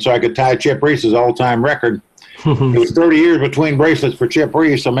just waiting so I could tie Chip Reese's all-time record. It was 30 years between bracelets for Chip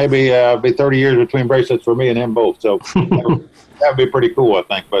Reese, so maybe it'll be 30 years between bracelets for me and him both. So that would be pretty cool, I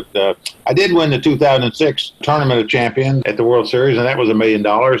think. But I did win the 2006 Tournament of Champions at the World Series, and that was $1 million.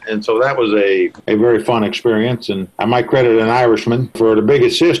 And so that was a very fun experience. And I might credit an Irishman for the big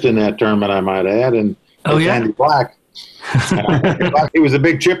assist in that tournament, I might add. And Andy Black. He was a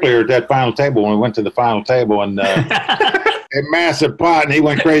big chip player at that final table when we went to the final table. And a massive pot, and he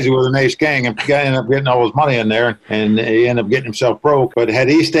went crazy with an ace king and ended up getting all his money in there, and he ended up getting himself broke. But had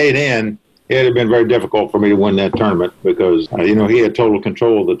he stayed in, it would have been very difficult for me to win that tournament because, he had total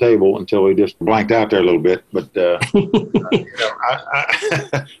control of the table until he just blanked out there a little bit. But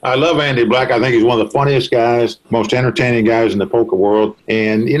I love Andy Black. I think he's one of the funniest guys, most entertaining guys in the poker world.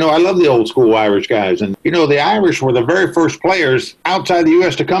 And, I love the old school Irish guys. And, the Irish were the very first players outside the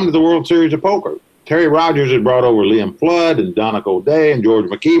U.S. to come to the World Series of Poker. Terry Rogers had brought over Liam Flood and Donnack O'Day and George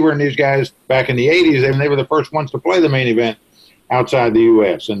McKeever and these guys back in the 80s. They were the first ones to play the main event outside the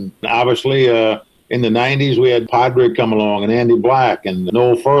U.S. And obviously in the 90s, we had Podrick come along and Andy Black and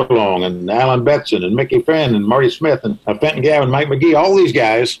Noel Furlong and Alan Betson and Mickey Finn and Marty Smith and Fenton Gavin, Mike McGee. All these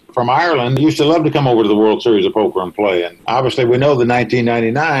guys from Ireland used to love to come over to the World Series of Poker and play. And obviously, we know the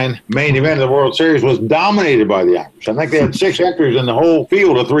 1999 main event of the World Series was dominated by the Irish. I think they had 6 entries in the whole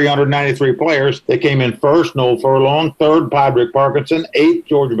field of 393 players. They came in first, Noel Furlong, third, Podrick Parkinson, 8th,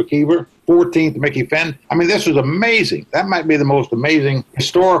 George McKeever, 14th, Mickey Finn. I mean, this was amazing. That might be the most amazing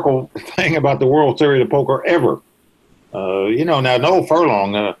historical thing about the World Series of Poker ever. Now Noel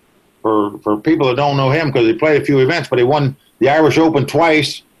Furlong, for people that don't know him because he played a few events, but he won the Irish Open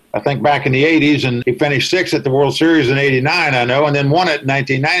twice, I think back in the 80s, and he finished 6th at the World Series in 89, I know, and then won it in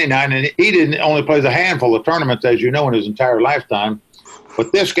 1999, and he didn't only plays a handful of tournaments, as you know, in his entire lifetime.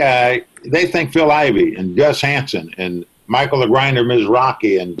 But this guy, they think Phil Ivey and Gus Hansen and Michael the Grinder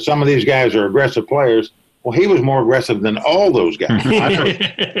Mizrachi, and some of these guys are aggressive players. Well, he was more aggressive than all those guys.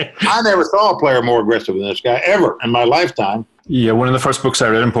 I never saw a player more aggressive than this guy ever in my lifetime. Yeah, one of the first books I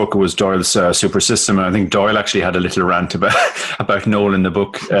read in poker was Doyle's Super System, and I think Doyle actually had a little rant about Noel in the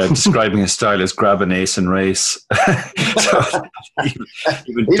book, describing his style as grab an ace and race. He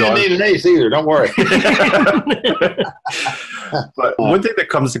didn't need an ace either, don't worry. But one thing that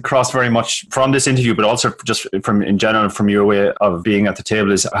comes across very much from this interview, but also just from in general from your way of being at the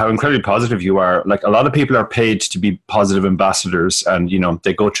table, is how incredibly positive you are. Like, a lot of people are paid to be positive ambassadors, and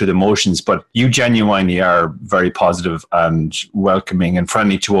they go through the motions, but you genuinely are very positive and welcoming and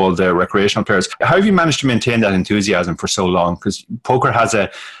friendly to all the recreational players. How have you managed to maintain that enthusiasm for so long? Because poker has a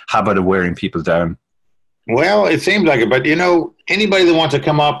habit of wearing people down. Well, it seems like it, but anybody that wants to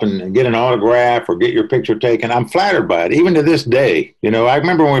come up and get an autograph or get your picture taken, I'm flattered by it, even to this day. I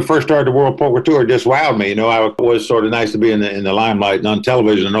remember when we first started the World Poker Tour, it just wowed me. I was sort of nice to be in the limelight and on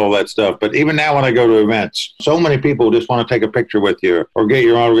television and all that stuff. But even now when I go to events, so many people just want to take a picture with you or get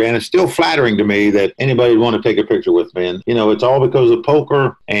your autograph. And it's still flattering to me that anybody would want to take a picture with me. And, it's all because of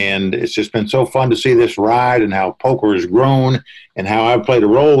poker. And it's just been so fun to see this ride and how poker has grown and how I've played a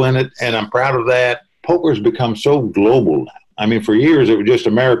role in it. And I'm proud of that. Poker has become so global now. I mean, for years, it was just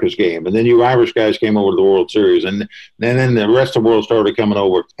America's game. And then you Irish guys came over to the World Series. And then the rest of the world started coming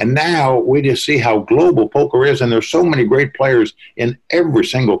over. And now we just see how global poker is. And there's so many great players in every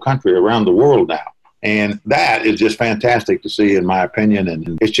single country around the world now. And that is just fantastic to see, in my opinion.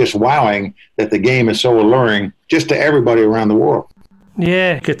 And it's just wowing that the game is so alluring just to everybody around the world.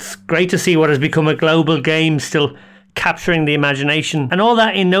 Yeah, it's great to see what has become a global game still capturing the imagination, and all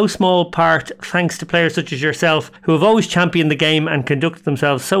that in no small part thanks to players such as yourself who have always championed the game and conducted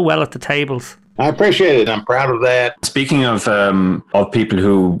themselves so well at the tables. I appreciate it. I'm proud of that. Speaking of people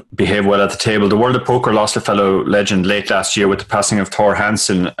who behave well at the table, the world of poker lost a fellow legend late last year with the passing of Thor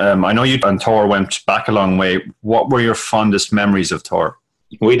Hansen. I know you and Thor went back a long way. What were your fondest memories of Thor?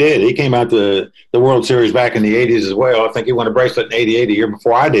 We did. He came out to the World Series back in the 80s as well. I think he won a bracelet in 88, a year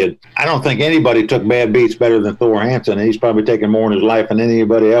before I did. I don't think anybody took bad beats better than Thor Hansen. He's probably taken more in his life than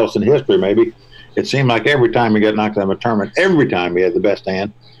anybody else in history, maybe. It seemed like every time he got knocked out of a tournament, every time he had the best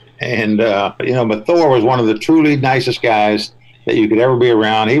hand. And, but Thor was one of the truly nicest guys that you could ever be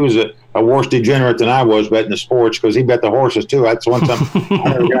around. He was a worse degenerate than I was betting the sports because he bet the horses too. That's one time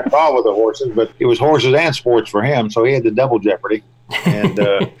I never got involved with the horses, but it was horses and sports for him, so he had the double jeopardy. And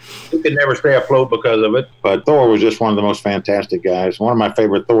he could never stay afloat because of it. But Thor was just one of the most fantastic guys. One of my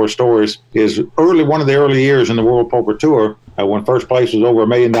favorite Thor stories is one of the early years in the World Poker Tour when first place was over $1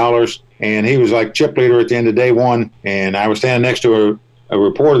 million, and he was like chip leader at the end of day one. And I was standing next to a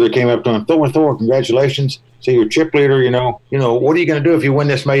reporter that came up to him, Thor, congratulations. So you're chip leader, what are you going to do if you win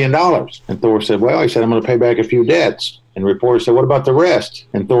this $1 million? And Thor said, I'm going to pay back a few debts. And the reporter said, what about the rest?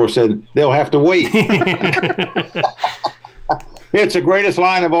 And Thor said, they'll have to wait. It's the greatest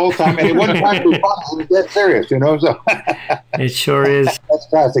line of all time. And it wasn't trying to be funny. He was dead serious, So it sure is. That's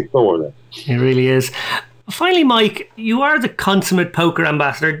classic Thor, then. It really is. Finally, Mike, you are the consummate poker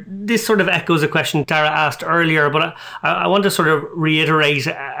ambassador. This sort of echoes a question Dara asked earlier, but I want to sort of reiterate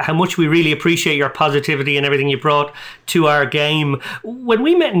how much we really appreciate your positivity and everything you brought to our game. When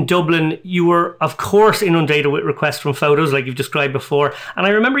we met in Dublin, you were, of course, inundated with requests from photos, like you've described before. And I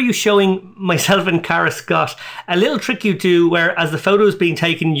remember you showing myself and Cara Scott a little trick you do where, as the photo is being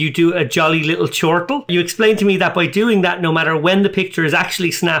taken, you do a jolly little chortle. You explained to me that by doing that, no matter when the picture is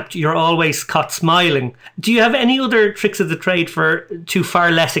actually snapped, you're always caught smiling. Do you have any other tricks of the trade for two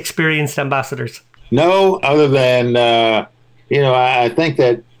far less experienced ambassadors? No, other than, I think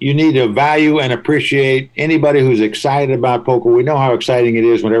that you need to value and appreciate anybody who's excited about poker. We know how exciting it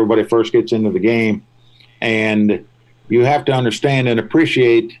is when everybody first gets into the game. And you have to understand and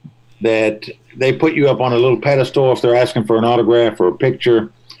appreciate that they put you up on a little pedestal if they're asking for an autograph or a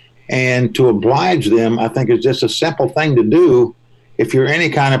picture. And to oblige them, I think is just a simple thing to do if you're any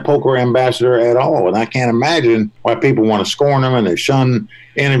kind of poker ambassador at all. And I can't imagine why people want to scorn them and they shun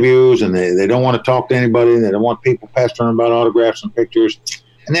interviews and they don't want to talk to anybody. They don't want people pestering about autographs and pictures.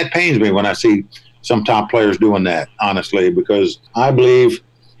 And that pains me when I see some top players doing that, honestly, because I believe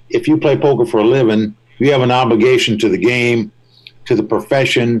if you play poker for a living, you have an obligation to the game, to the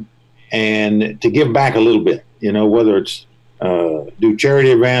profession, and to give back a little bit, whether it's do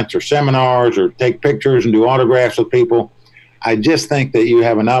charity events or seminars or take pictures and do autographs with people. I just think that you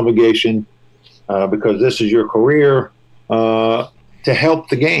have an obligation because this is your career to help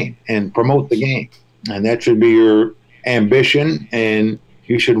the game and promote the game. And that should be your ambition, and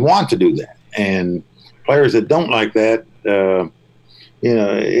you should want to do that. And players that don't like that,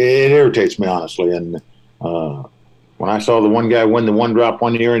 it irritates me, honestly. And when I saw the one guy win the one drop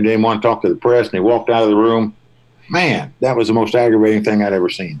one year and didn't want to talk to the press and he walked out of the room, man, that was the most aggravating thing I'd ever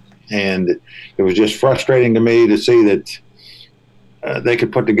seen. And it was just frustrating to me to see that they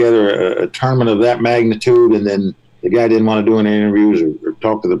could put together a tournament of that magnitude, and then the guy didn't want to do any interviews or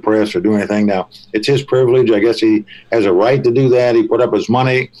talk to the press or do anything. Now, it's his privilege. I guess he has a right to do that. He put up his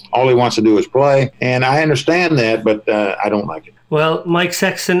money. All he wants to do is play. And I understand that, but I don't like it. Well, Mike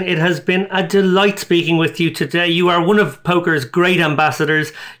Sexton, it has been a delight speaking with you today. You are one of poker's great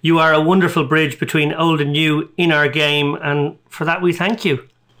ambassadors. You are a wonderful bridge between old and new in our game, and for that we thank you.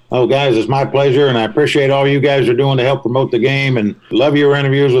 Oh, guys, it's my pleasure, and I appreciate all you guys are doing to help promote the game, and love your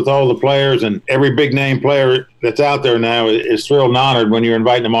interviews with all the players. And every big-name player that's out there now is thrilled and honored when you're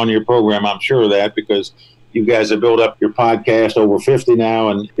inviting them on your program. I'm sure of that, because you guys have built up your podcast over 50 now,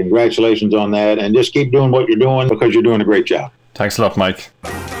 and congratulations on that. And just keep doing what you're doing because you're doing a great job. Thanks a lot, Mike.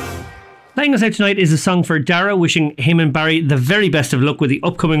 Playing us out tonight is a song for Dara, wishing him and Barry the very best of luck with the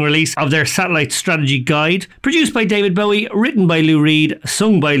upcoming release of their Satellite Strategy Guide. Produced by David Bowie, written by Lou Reed,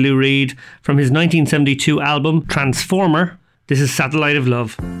 sung by Lou Reed, from his 1972 album Transformer. This is Satellite of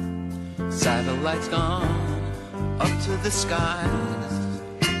Love. Satellites gone up to the skies.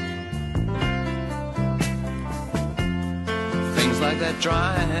 Things like that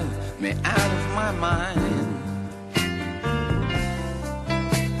drive me out of my mind.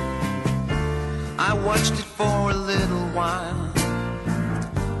 I watched it for a little while.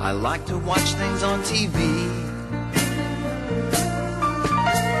 I like to watch things on TV.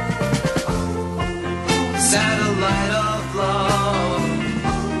 Satellite of love.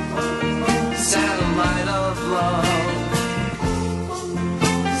 Satellite of love.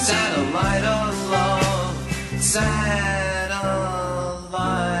 Satellite of love. Satellite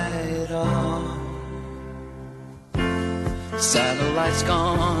of. Satellite's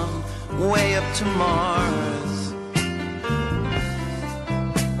gone way up to Mars.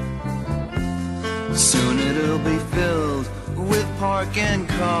 Soon it'll be filled with parking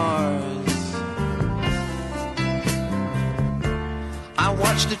cars. I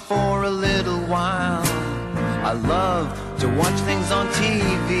watched it for a little while. I love to watch things on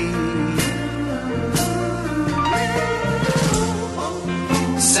TV.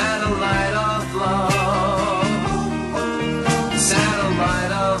 Satellite of love,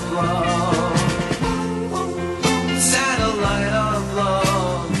 satellite of love, satellite of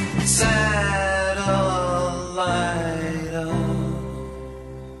love, satellite of.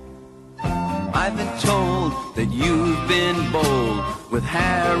 I've been told that you've been bold with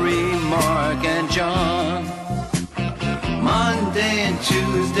Harry, Mark, and John. Monday and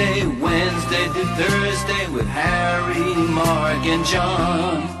Tuesday, Wednesday to Thursday with Harry, Mark, and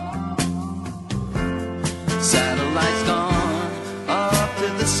John. Satellites gone up to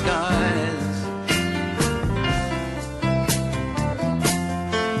the skies.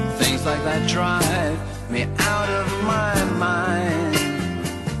 Things like that drive me out of my mind.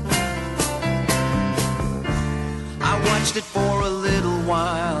 I watched it for a little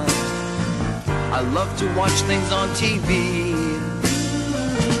while. I love to watch things on TV.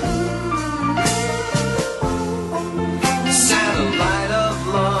 Satellite of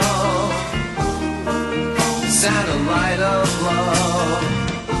love, satellite of love,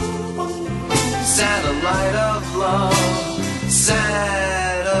 satellite of love, satellite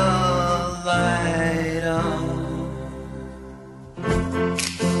of.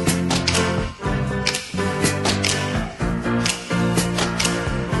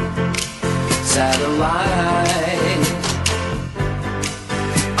 Satellite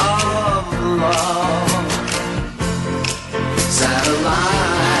of love, satellite of love, satellite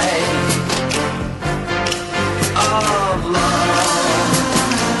of love,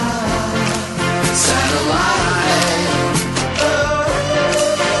 satellite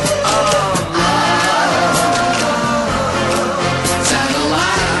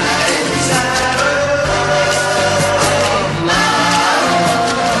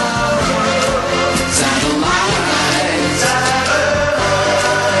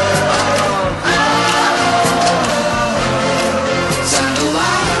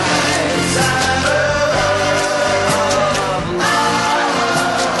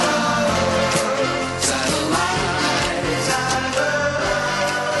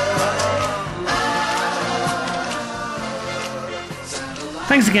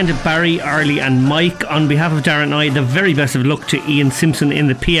Thanks again to Barry, Arlie and Mike. On behalf of Dara and I, the very best of luck to Ian Simpson in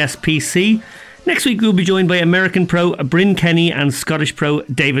the PSPC. Next week we'll be joined by American pro Bryn Kenny and Scottish pro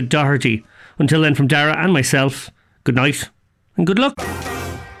David Doherty. Until then, from Dara and myself, good night and good luck.